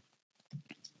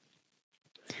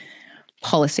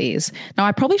 Policies. Now,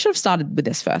 I probably should have started with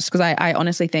this first, because I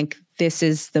honestly think this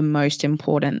is the most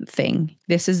important thing.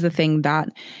 This is the thing that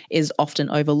is often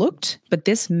overlooked, but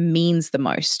this means the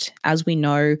most. As we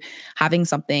know, having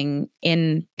something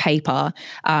in paper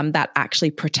that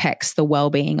actually protects the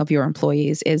well-being of your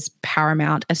employees is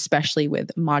paramount, especially with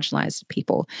marginalized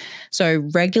people. So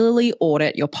regularly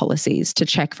audit your policies to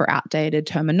check for outdated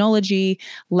terminology,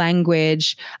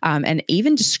 language, and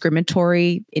even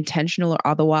discriminatory, intentional or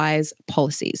otherwise,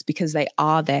 policies, because they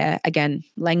are there. Again,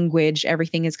 language,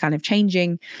 everything is kind of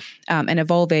changing and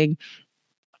evolving.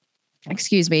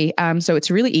 So it's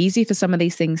really easy for some of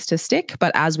these things to stick.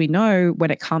 But as we know,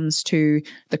 when it comes to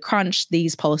the crunch,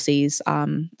 these policies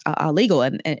are legal,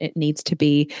 and it needs to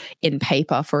be in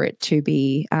paper for it to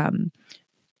be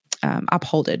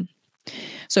upholded.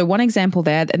 So one example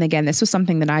there, and again, this was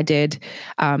something that I did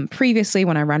previously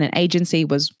when I ran an agency,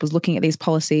 was looking at these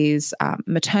policies.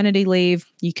 Maternity leave,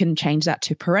 you can change that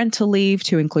to parental leave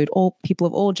to include all people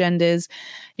of all genders,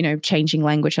 changing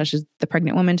language such as the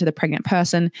pregnant woman to the pregnant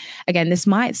person. Again, this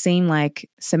might seem like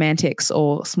semantics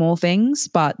or small things,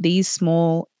 but these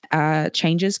small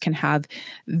changes can have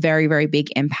very, very big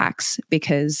impacts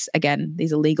because, again,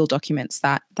 these are legal documents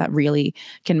that really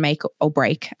can make or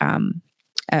break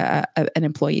an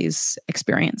employee's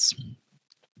experience.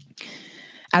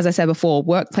 As I said before,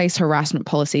 workplace harassment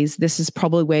policies, this is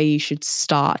probably where you should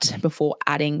start before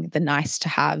adding the nice to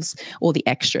haves or the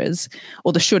extras,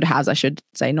 or the should haves, I should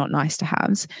say, not nice to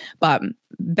haves, but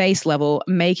base level,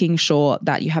 making sure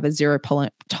that you have a zero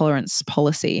tolerance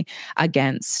policy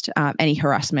against any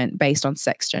harassment based on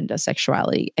sex, gender,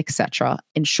 sexuality, etc.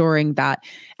 Ensuring that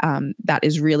that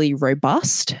is really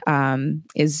robust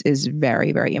is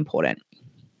very, very important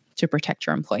to protect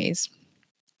your employees.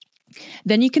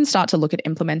 Then you can start to look at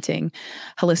implementing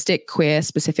holistic,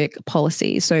 queer-specific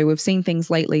policies. So we've seen things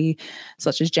lately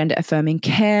such as gender-affirming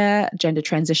care, gender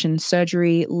transition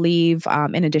surgery, leave,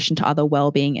 in addition to other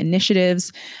well-being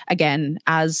initiatives. Again,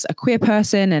 as a queer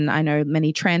person, and I know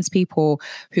many trans people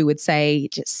who would say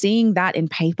just seeing that in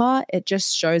paper, it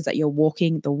just shows that you're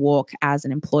walking the walk as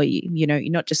an employee. You're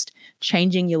not just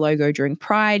changing your logo during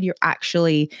Pride, you're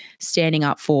actually standing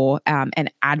up for and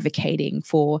advocating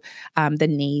for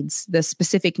the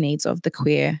specific needs of the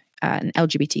queer and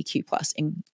LGBTQ plus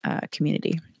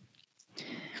community.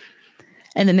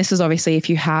 And then this is obviously if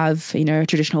you have, a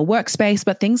traditional workspace,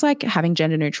 but things like having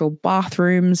gender neutral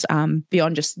bathrooms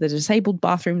beyond just the disabled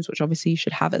bathrooms, which obviously you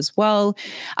should have as well.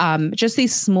 Just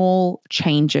these small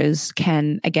changes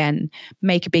can, again,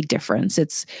 make a big difference.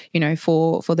 It's,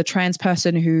 for the trans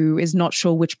person who is not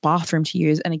sure which bathroom to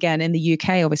use. And again, in the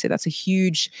UK, obviously that's a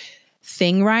huge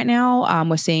thing right now.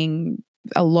 We're seeing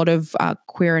a lot of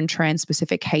queer and trans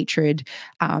specific hatred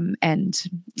and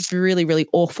really, really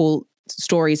awful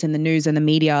stories in the news and the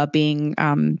media being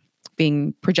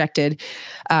projected.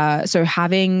 So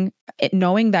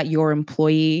knowing that your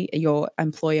employee, your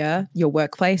employer, your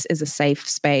workplace is a safe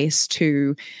space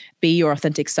to be your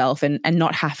authentic self and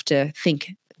not have to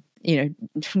think,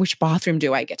 which bathroom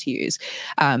do I get to use?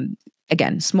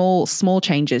 Again, small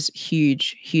changes,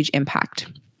 huge impact.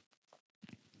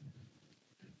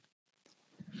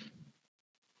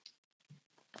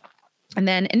 And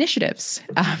then initiatives.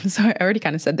 So I already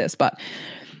kind of said this, but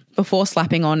before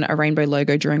slapping on a rainbow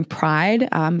logo during Pride,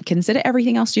 consider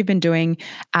everything else you've been doing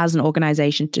as an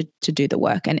organization to do the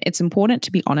work. And it's important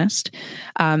to be honest.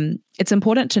 It's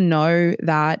important to know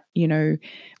that,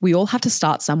 we all have to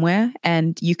start somewhere,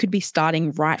 and you could be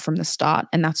starting right from the start,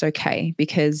 and that's okay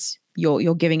because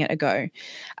you're giving it a go.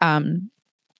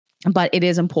 But it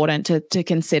is important to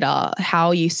consider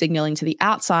how you're signaling to the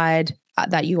outside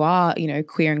that you are,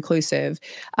 queer inclusive.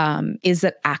 Is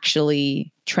that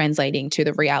actually translating to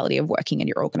the reality of working in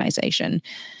your organization?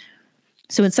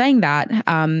 So in saying that,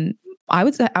 I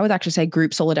would actually say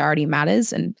group solidarity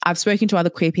matters. And I've spoken to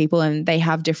other queer people and they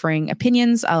have differing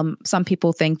opinions. Some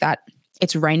people think that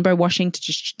it's rainbow washing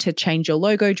to change your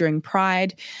logo during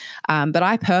Pride. But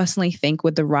I personally think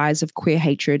with the rise of queer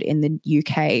hatred in the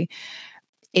UK,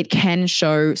 it can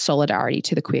show solidarity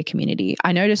to the queer community.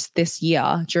 I noticed this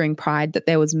year during Pride that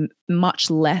there was much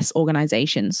less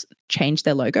organizations change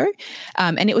their logo.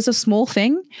 And it was a small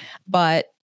thing, but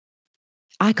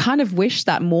I kind of wish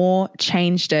that more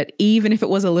changed it, even if it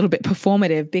was a little bit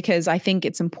performative, because I think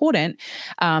it's important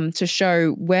to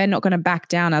show we're not going to back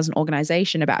down as an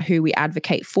organization about who we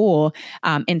advocate for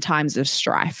in times of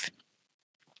strife.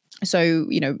 So,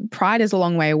 Pride is a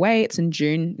long way away. It's in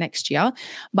June next year.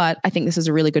 But I think this is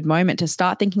a really good moment to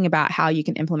start thinking about how you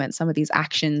can implement some of these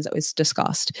actions that was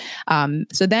discussed.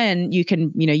 So then you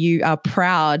can, you are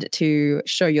proud to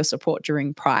show your support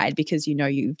during Pride because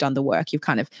you've done the work. You've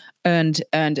kind of earned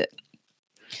it.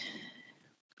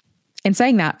 in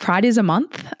saying that, Pride is a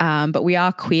month, but we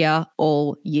are queer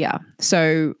all year.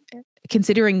 So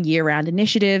considering year-round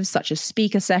initiatives such as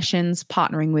speaker sessions,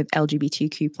 partnering with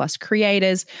LGBTQ plus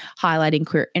creators, highlighting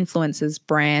queer influencers,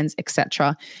 brands,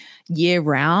 etc.,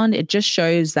 year-round, it just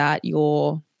shows that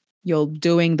you're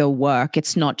doing the work.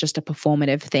 It's not just a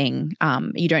performative thing.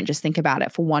 You don't just think about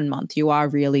it for 1 month. You are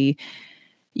really,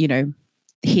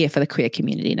 here for the queer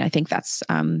community, and I think that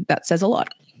says a lot.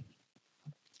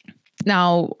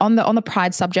 Now, on the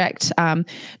Pride subject,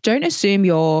 don't assume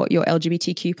your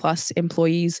LGBTQ plus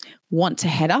employees want to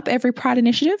head up every Pride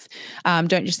initiative.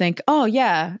 Don't just think, oh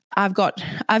yeah, I've got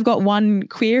one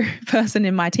queer person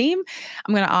in my team.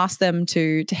 I'm going to ask them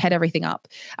to head everything up.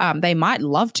 They might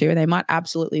love to, they might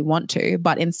absolutely want to,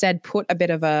 but instead put a bit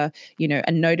of a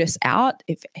notice out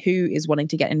if who is wanting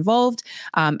to get involved,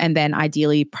 and then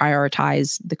ideally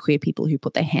prioritize the queer people who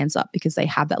put their hands up because they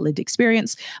have that lived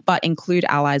experience. But include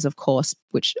allies, of course,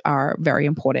 which are very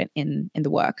important in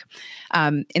the work.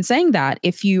 In saying that,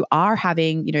 if you are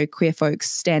having queer folks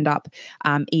stand up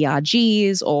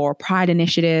ERGs or Pride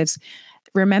initiatives,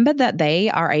 remember that they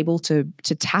are able to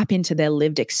tap into their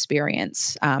lived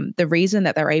experience. The reason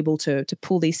that they're able to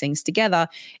pull these things together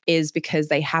is because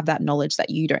they have that knowledge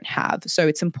that you don't have. So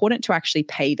it's important to actually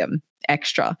pay them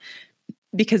extra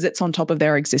because it's on top of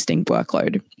their existing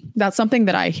workload. That's something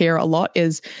that I hear a lot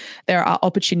is there are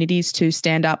opportunities to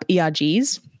stand up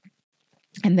ERGs.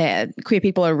 And queer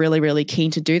people are really, really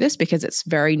keen to do this because it's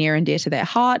very near and dear to their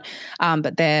heart.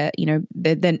 But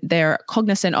they're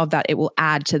cognizant of that it will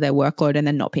add to their workload and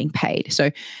they're not being paid.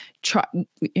 So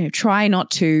try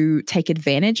not to take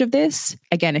advantage of this.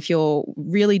 Again, if you're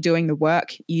really doing the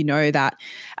work, that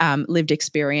lived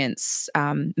experience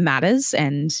matters,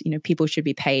 and people should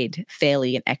be paid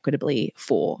fairly and equitably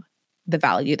for the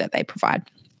value that they provide.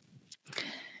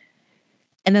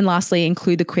 And then lastly,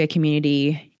 include the queer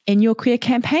community in your queer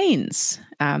campaigns,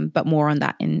 but more on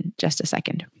that in just a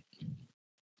second.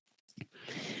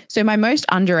 So my most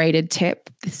underrated tip,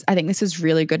 I think this is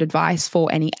really good advice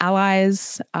for any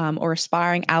allies or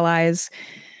aspiring allies.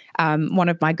 One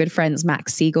of my good friends,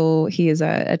 Max Siegel, he is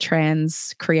a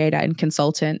trans creator and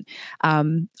consultant,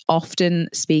 often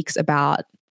speaks about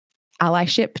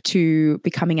allyship to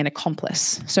becoming an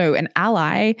accomplice. So an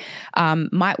ally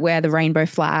might wear the rainbow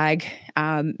flag.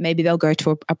 Maybe they'll go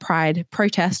to a Pride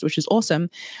protest, which is awesome.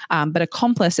 But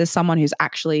accomplice is someone who's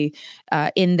actually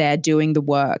in there doing the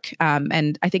work.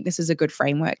 And I think this is a good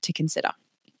framework to consider.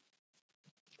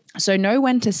 So know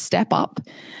when to step up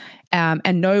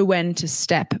and know when to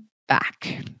step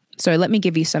back. So let me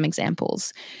give you some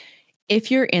examples. If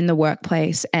you're in the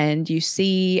workplace and you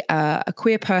see a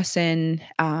queer person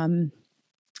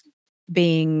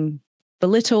being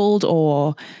belittled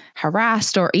or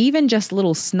harassed, or even just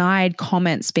little snide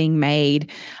comments being made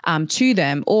to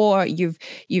them, or you're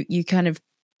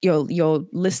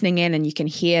listening in and you can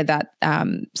hear that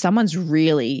someone's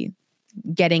really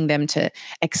getting them to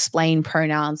explain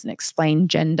pronouns and explain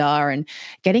gender and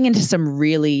getting into some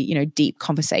really, deep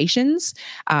conversations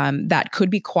that could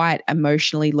be quite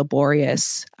emotionally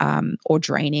laborious or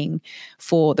draining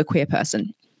for the queer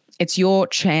person. It's your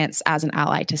chance as an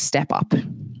ally to step up.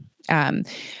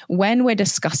 When we're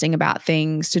discussing about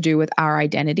things to do with our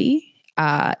identity,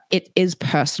 it is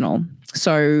personal.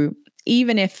 So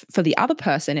even if for the other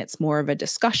person it's more of a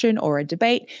discussion or a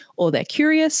debate, or they're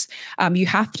curious, you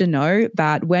have to know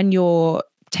that when you're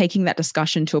taking that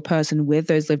discussion to a person with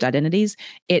those lived identities,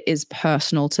 it is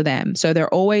personal to them. So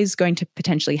they're always going to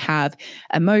potentially have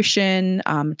emotion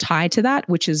tied to that,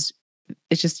 it's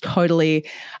just totally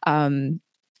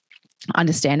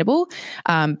understandable.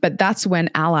 But that's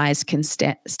when allies can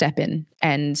step in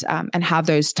and have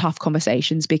those tough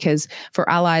conversations, because for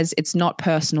allies, it's not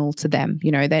personal to them.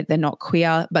 They're not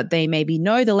queer, but they maybe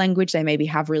know the language. They maybe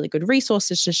have really good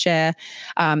resources to share.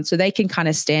 So they can kind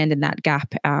of stand in that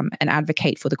gap and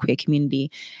advocate for the queer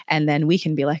community. And then we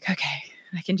can be like, okay,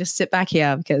 I can just sit back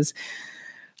here because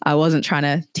I wasn't trying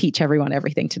to teach everyone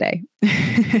everything today.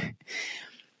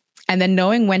 And then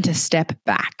knowing when to step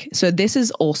back. So this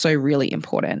is also really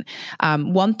important.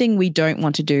 One thing we don't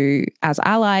want to do as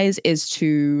allies is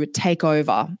to take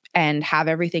over and have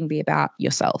everything be about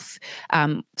yourself.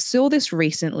 Saw this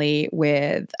recently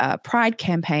with a Pride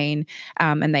campaign,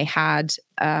 and they had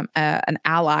an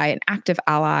active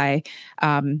ally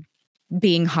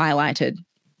being highlighted,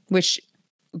 which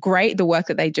great. The work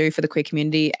that they do for the queer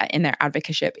community in their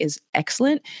advocacy is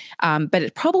excellent, but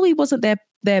it probably wasn't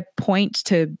their point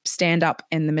to stand up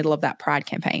in the middle of that Pride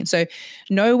campaign. So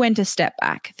know when to step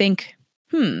back. Think,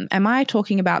 am I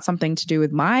talking about something to do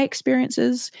with my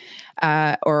experiences?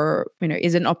 Or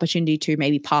is it an opportunity to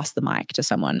maybe pass the mic to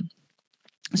someone?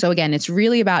 So again, it's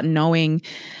really about knowing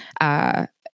the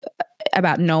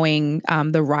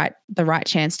right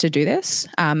chance to do this.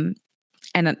 And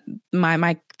my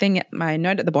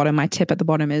note at the bottom, my tip at the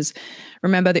bottom is,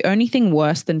 remember, the only thing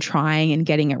worse than trying and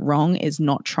getting it wrong is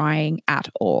not trying at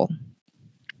all.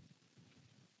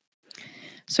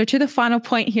 So to the final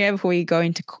point here before we go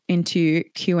into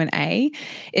Q&A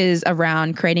is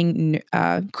around creating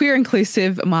queer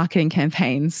inclusive marketing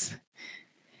campaigns.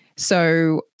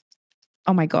 So,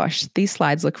 oh my gosh, these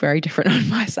slides look very different on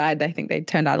my side. I think they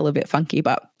turned out a little bit funky,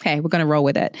 but hey, we're going to roll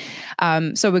with it.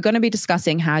 So we're going to be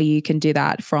discussing how you can do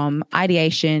that from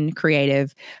ideation,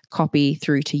 creative, copy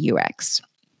through to UX.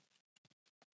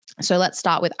 So let's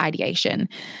start with ideation.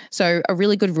 So a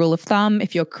really good rule of thumb,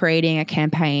 if you're creating a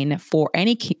campaign for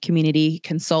any community,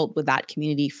 consult with that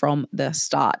community from the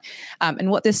start.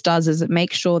 And what this does is it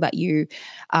makes sure that you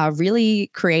are really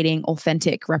creating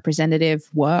authentic, representative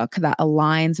work that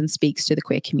aligns and speaks to the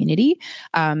queer community.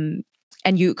 And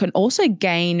you can also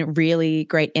gain really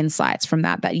great insights from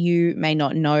that you may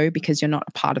not know because you're not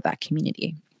a part of that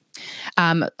community.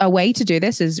 A way to do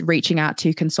this is reaching out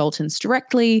to consultants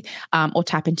directly or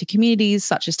tap into communities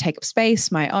such as Take Up Space,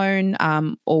 my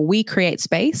own, or We Create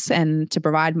Space, and to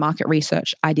provide market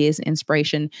research, ideas, and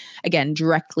inspiration, again,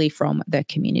 directly from the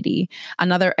community.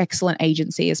 Another excellent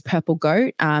agency is Purple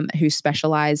Goat, who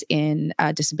specialize in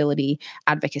disability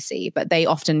advocacy, but they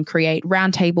often create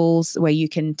roundtables where you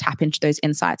can tap into those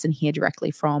insights and hear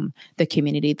directly from the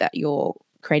community that you're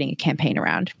creating a campaign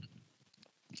around.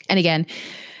 And again,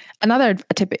 another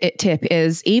tip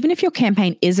is, even if your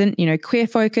campaign isn't, queer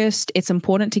focused, it's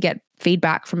important to get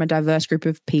feedback from a diverse group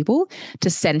of people to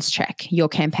sense check your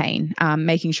campaign,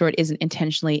 making sure it isn't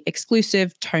intentionally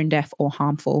exclusive, tone deaf, or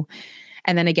harmful.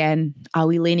 And then again, are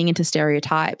we leaning into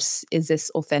stereotypes? Is this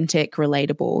authentic,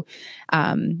 relatable?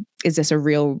 Is this a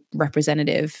real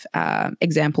representative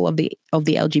example of the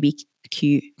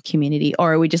LGBTQ community,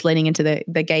 or are we just leaning into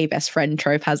the gay best friend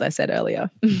trope, as I said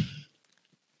earlier?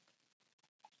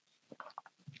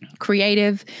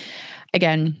 Creative,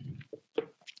 again,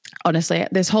 honestly,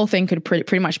 this whole thing could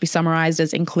pretty much be summarized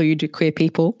as include queer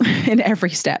people in every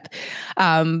step.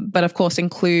 But of course,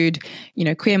 include,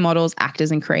 queer models,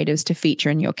 actors, and creatives to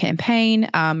feature in your campaign.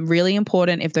 Really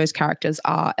important if those characters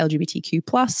are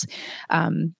LGBTQ+.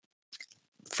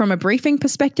 From a briefing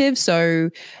perspective,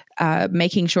 so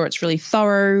making sure it's really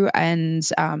thorough and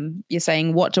you're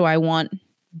saying, what do I want,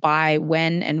 by,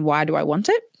 when, and why do I want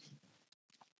it?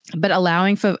 But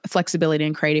allowing for flexibility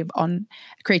and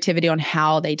creativity on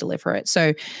how they deliver it.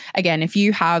 So again, if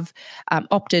you have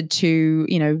opted to,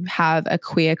 have a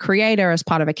queer creator as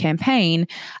part of a campaign,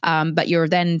 but you're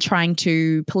then trying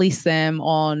to police them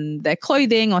on their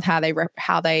clothing or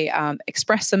how they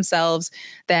express themselves,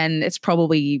 then it's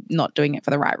probably not doing it for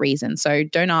the right reason. So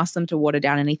don't ask them to water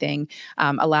down anything.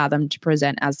 Allow them to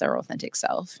present as their authentic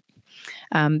self.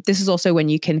 This is also when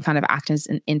you can kind of act as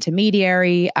an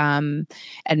intermediary and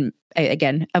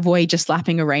again, avoid just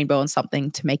slapping a rainbow on something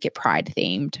to make it pride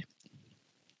themed.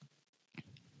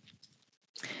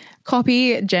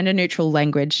 Copy, gender neutral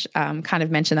language, kind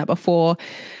of mentioned that before.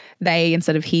 They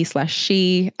instead of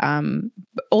he/she.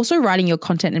 Also writing your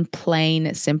content in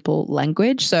plain, simple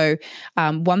language. So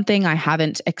one thing I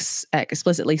haven't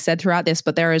explicitly said throughout this,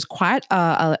 but there is quite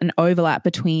an overlap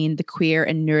between the queer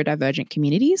and neurodivergent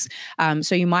communities.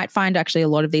 So you might find actually a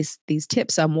lot of these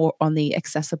tips are more on the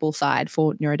accessible side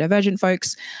for neurodivergent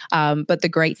folks. But the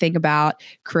great thing about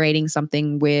creating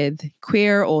something with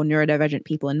queer or neurodivergent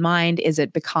people in mind is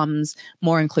it becomes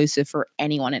more inclusive for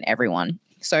anyone and everyone.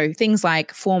 So things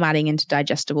like formatting into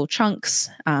digestible chunks,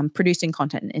 producing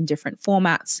content in different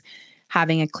formats,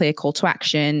 having a clear call to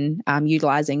action,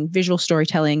 utilizing visual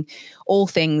storytelling, all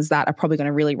things that are probably going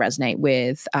to really resonate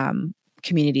with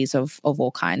communities of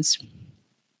all kinds.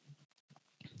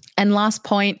 And last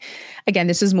point, again,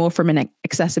 this is more from an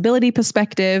accessibility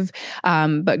perspective,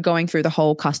 but going through the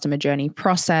whole customer journey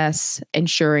process,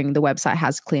 ensuring the website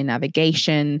has clear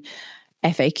navigation.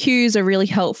 FAQs are really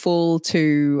helpful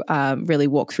to really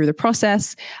walk through the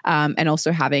process, and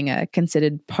also having a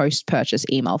considered post-purchase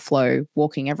email flow,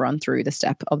 walking everyone through the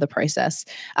step of the process.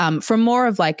 From more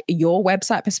of like your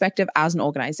website perspective as an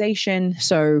organization,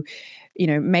 so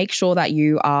make sure that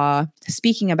you are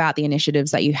speaking about the initiatives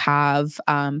that you have,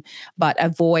 but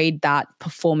avoid that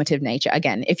performative nature.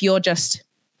 Again, if you're just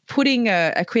putting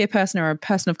a queer person or a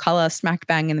person of color smack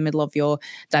bang in the middle of your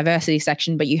diversity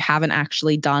section, but you haven't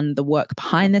actually done the work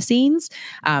behind the scenes,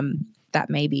 that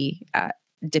may be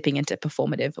dipping into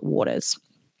performative waters.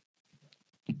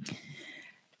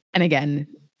 And again,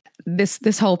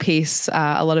 this whole piece,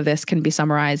 a lot of this can be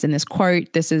summarized in this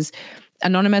quote. This is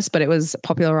anonymous, but it was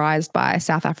popularized by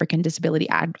South African disability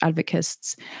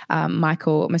advocates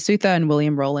Michael Masutha and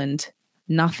William Rowland.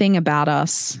 Nothing about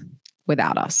us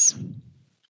without us.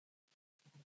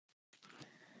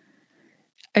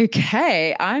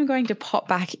 Okay, I'm going to pop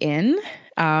back in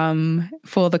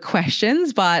for the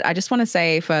questions, but I just want to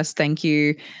say first thank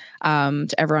you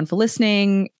to everyone for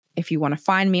listening. If you want to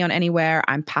find me on anywhere,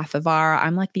 I'm Path Avara.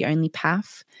 I'm like the only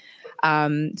Path.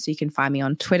 So you can find me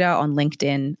on Twitter, on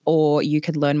LinkedIn, or you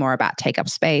could learn more about Take Up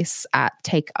Space at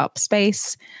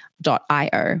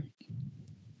takeupspace.io.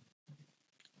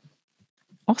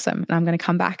 Awesome. And I'm going to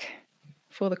come back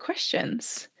for the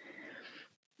questions.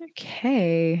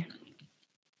 Okay.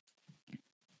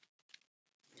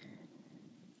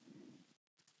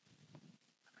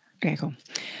 Okay, cool.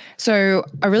 So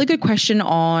a really good question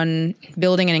on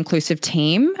building an inclusive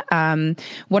team.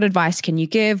 What advice can you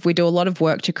give? We do a lot of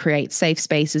work to create safe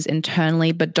spaces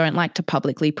internally, but don't like to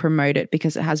publicly promote it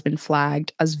because it has been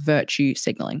flagged as virtue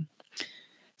signaling.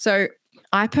 So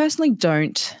I personally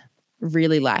don't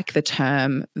really like the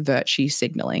term virtue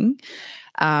signaling.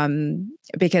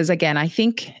 Because again, I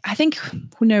think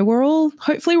we're all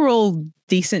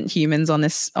decent humans on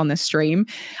this stream.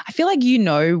 I feel like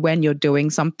when you're doing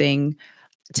something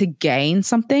to gain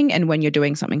something and when you're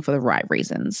doing something for the right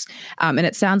reasons. And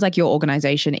it sounds like your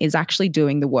organization is actually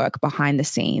doing the work behind the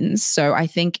scenes. So I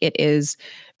think it is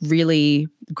really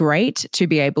great to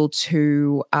be able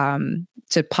to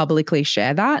publicly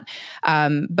share that.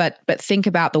 But think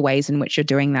about the ways in which you're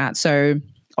doing that. So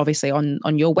obviously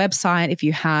on your website, if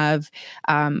you have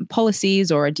policies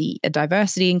or a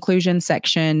diversity inclusion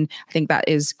section, I think that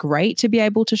is great to be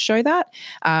able to show that.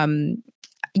 I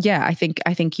think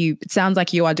it sounds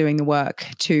like you are doing the work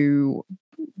to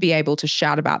be able to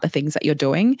shout about the things that you're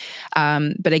doing.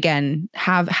 But again,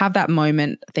 have that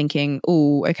moment thinking,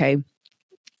 oh, okay,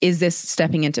 is this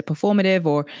stepping into performative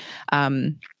or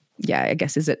I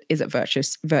guess is it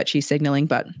virtue signaling?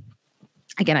 But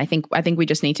again, I think we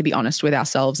just need to be honest with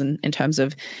ourselves in terms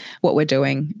of what we're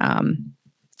doing,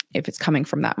 if it's coming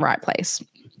from that right place.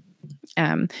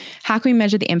 How can we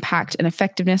measure the impact and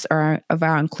effectiveness of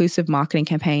our inclusive marketing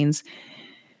campaigns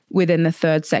within the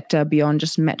third sector beyond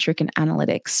just metric and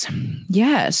analytics?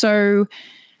 Yeah, so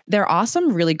there are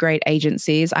some really great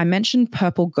agencies. I mentioned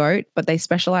Purple Goat, but they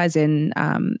specialize in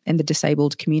the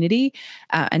disabled community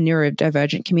and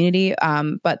neurodivergent community.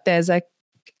 But there's a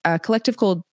collective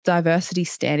called Diversity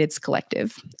Standards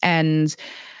Collective. And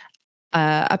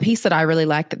a piece that I really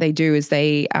like that they do is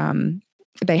they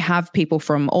have people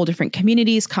from all different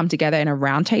communities come together in a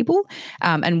roundtable.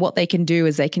 And what they can do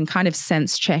is they can kind of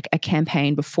sense check a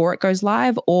campaign before it goes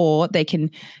live, or they can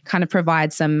kind of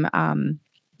provide some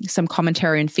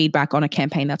commentary and feedback on a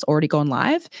campaign that's already gone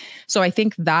live. So I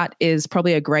think that is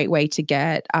probably a great way to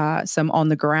get some on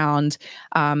the ground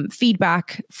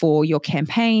feedback for your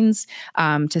campaigns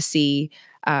to see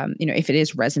if it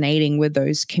is resonating with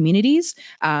those communities.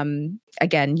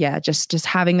 Again, just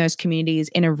having those communities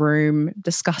in a room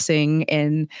discussing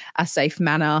in a safe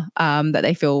manner that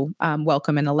they feel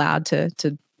welcome and allowed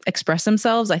to express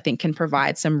themselves, I think can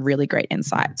provide some really great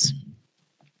insights.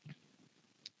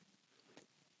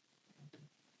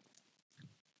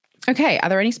 Okay, are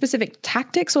there any specific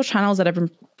tactics or channels that have been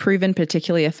proven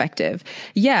particularly effective?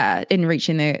 Yeah, in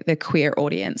reaching the queer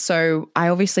audience. So I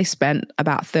obviously spent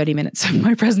about 30 minutes of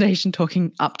my presentation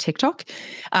talking up TikTok.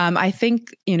 I think,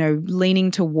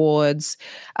 leaning towards,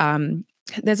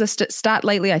 there's a stat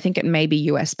lately, I think it may be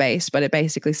US based, but it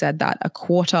basically said that a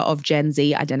quarter of Gen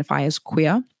Z identify as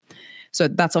queer. So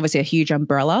that's obviously a huge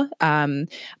umbrella.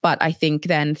 But I think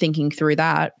then thinking through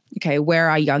that, okay, where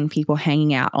are young people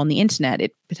hanging out on the internet?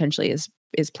 It potentially is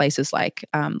places like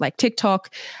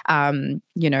TikTok,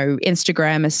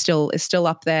 Instagram is still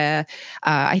up there.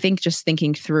 I think just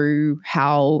thinking through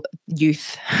how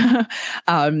youth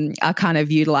are kind of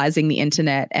utilizing the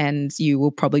internet, and you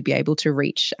will probably be able to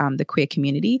reach the queer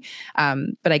community.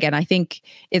 But again, I think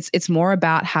it's more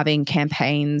about having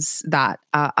campaigns that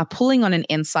are pulling on an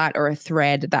insight or a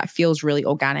thread that feels really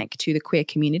organic to the queer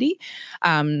community.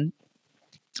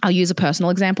 I'll use a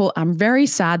personal example. I'm very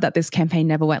sad that this campaign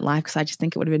never went live because I just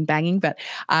think it would have been banging. But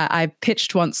I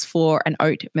pitched once for an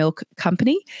oat milk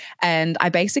company, and I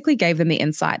basically gave them the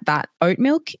insight that oat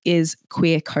milk is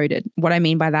queer coded. What I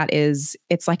mean by that is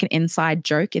it's like an inside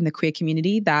joke in the queer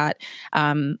community that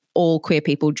all queer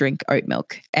people drink oat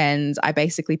milk. And I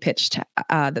basically pitched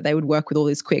that they would work with all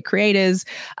these queer creators,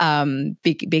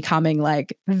 becoming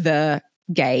like the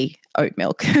gay oat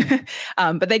milk.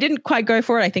 But they didn't quite go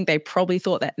for it. I think they probably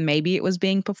thought that maybe it was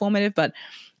being performative, but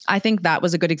I think that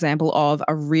was a good example of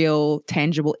a real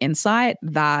tangible insight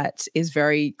that is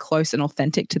very close and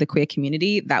authentic to the queer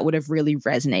community that would have really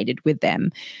resonated with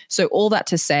them. So all that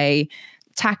to say,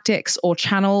 tactics or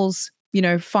channels,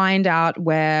 find out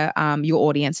where your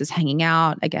audience is hanging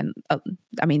out. Again,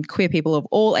 queer people of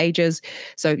all ages.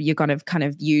 So you're going to kind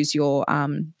of use your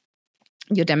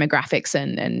demographics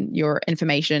and your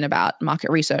information about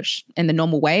market research in the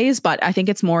normal ways. But I think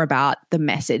it's more about the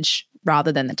message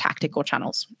rather than the tactic or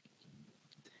channels.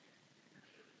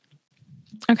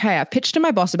 Okay, I've pitched to my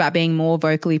boss about being more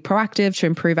vocally proactive to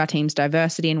improve our team's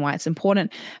diversity and why it's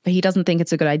important, but he doesn't think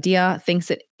it's a good idea, thinks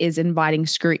it is inviting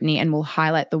scrutiny and will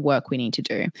highlight the work we need to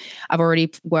do. I've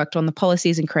already worked on the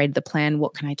policies and created the plan.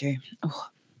 What can I do? Oh,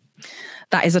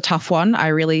 that is a tough one. I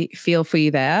really feel for you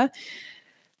there.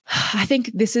 I think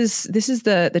this is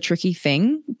the tricky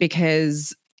thing,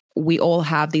 because we all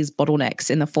have these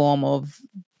bottlenecks in the form of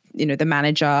the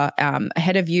manager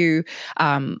ahead of you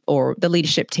or the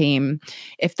leadership team.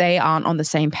 If they aren't on the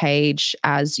same page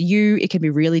as you, it can be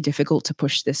really difficult to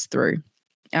push this through.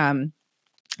 And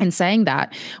saying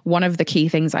that, one of the key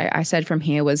things I said from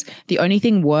here was the only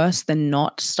thing worse than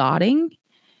not starting,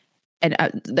 and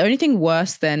the only thing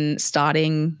worse than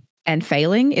starting and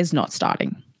failing is not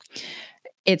starting.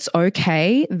 It's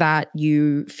okay that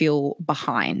you feel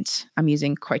behind. I'm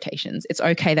using quotations. It's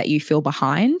okay that you feel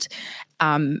behind.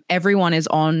 Everyone is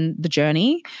on the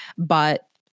journey, but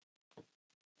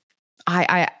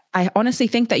I honestly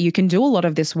think that you can do a lot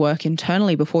of this work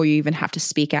internally before you even have to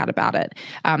speak out about it.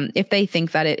 If they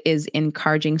think that it is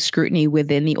encouraging scrutiny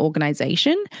within the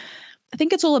organization, I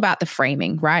think it's all about the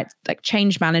framing, right? Like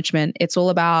change management, it's all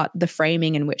about the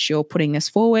framing in which you're putting this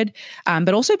forward,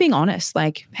 but also being honest.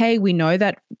 Like, hey, we know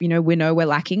that, we know we're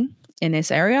lacking in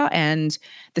this area and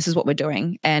this is what we're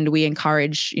doing. And we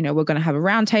encourage, we're going to have a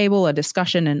roundtable, a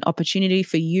discussion, an opportunity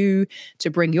for you to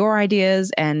bring your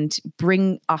ideas and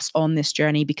bring us on this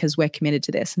journey because we're committed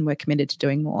to this and we're committed to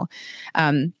doing more.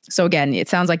 So again, it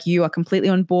sounds like you are completely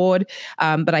on board,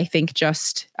 but I think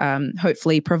just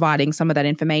hopefully providing some of that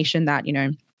information that,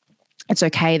 it's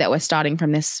okay that we're starting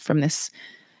from this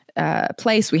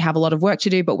place. We have a lot of work to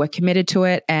do, but we're committed to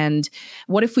it. And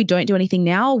what if we don't do anything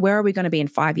now? Where are we going to be in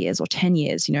 5 years or 10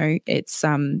 years? It's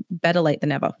better late than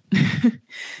never.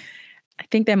 I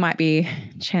think there might be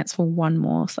a chance for one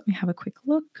more. So let me have a quick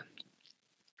look.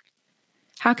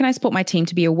 How can I support my team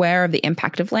to be aware of the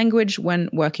impact of language when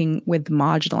working with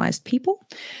marginalized people?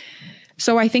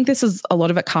 So I think a lot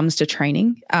of it comes to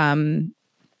training.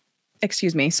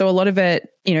 So a lot of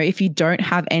it, if you don't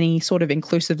have any sort of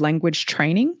inclusive language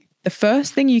training, the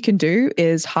first thing you can do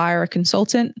is hire a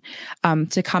consultant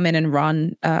to come in and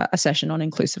run a session on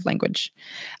inclusive language.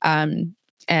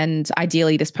 And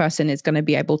ideally, this person is going to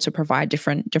be able to provide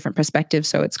different perspectives.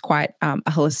 So it's quite a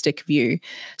holistic view.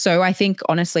 So I think,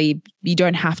 honestly, you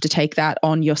don't have to take that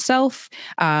on yourself,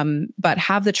 but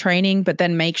have the training, but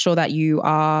then make sure that you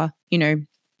are,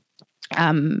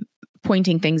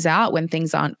 pointing things out when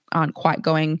things aren't quite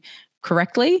going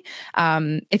correctly.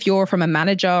 If you're from a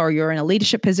manager or you're in a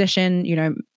leadership position,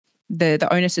 the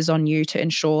onus is on you to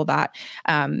ensure that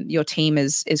your team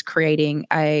is creating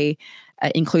a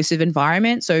inclusive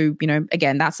environment. So,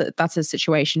 again, that's a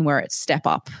situation where it's step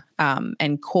up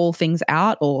and call things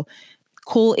out or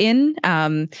call in.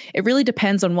 It really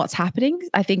depends on what's happening.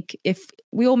 I think if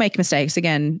we all make mistakes,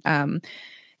 again,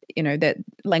 that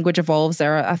language evolves.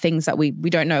 There are things that we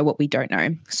don't know what we don't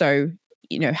know. So,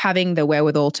 having the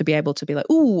wherewithal to be able to be like,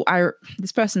 ooh,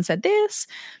 this person said this,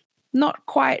 not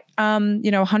quite,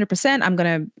 100%. I'm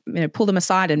going to pull them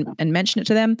aside and mention it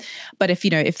to them. But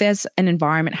if there's an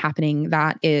environment happening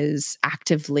that is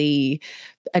actively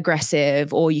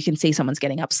aggressive, or you can see someone's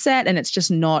getting upset and it's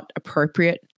just not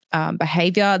appropriate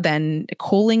behavior, then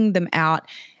calling them out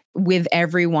with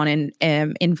everyone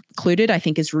included, I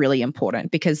think is really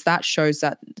important, because that shows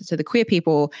that to the queer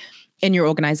people in your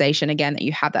organization, again, that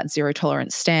you have that zero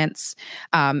tolerance stance,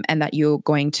 and that you're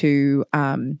going to,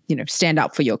 stand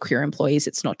up for your queer employees.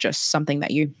 It's not just something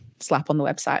that you slap on the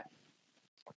website.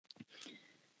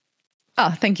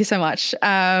 Oh, thank you so much.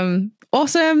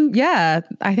 Awesome. Yeah,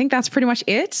 I think that's pretty much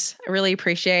it. I really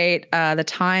appreciate the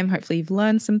time. Hopefully you've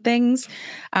learned some things.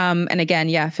 And again,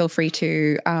 feel free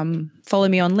to follow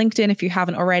me on LinkedIn if you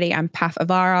haven't already. I'm Paf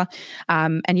Avara.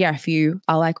 And if you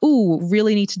are like, ooh,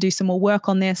 really need to do some more work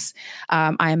on this,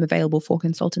 I am available for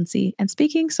consultancy and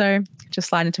speaking. So just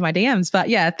slide into my DMs. But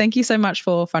thank you so much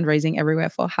for Fundraising Everywhere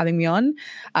for having me on.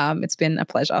 It's been a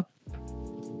pleasure.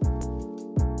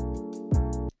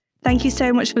 Thank you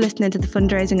so much for listening to the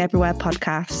Fundraising Everywhere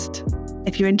podcast.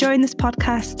 If you're enjoying this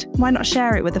podcast, why not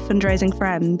share it with a fundraising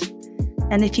friend?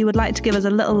 And if you would like to give us a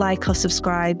little like or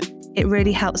subscribe, it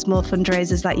really helps more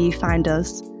fundraisers like you find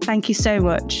us. Thank you so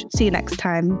much. See you next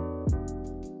time.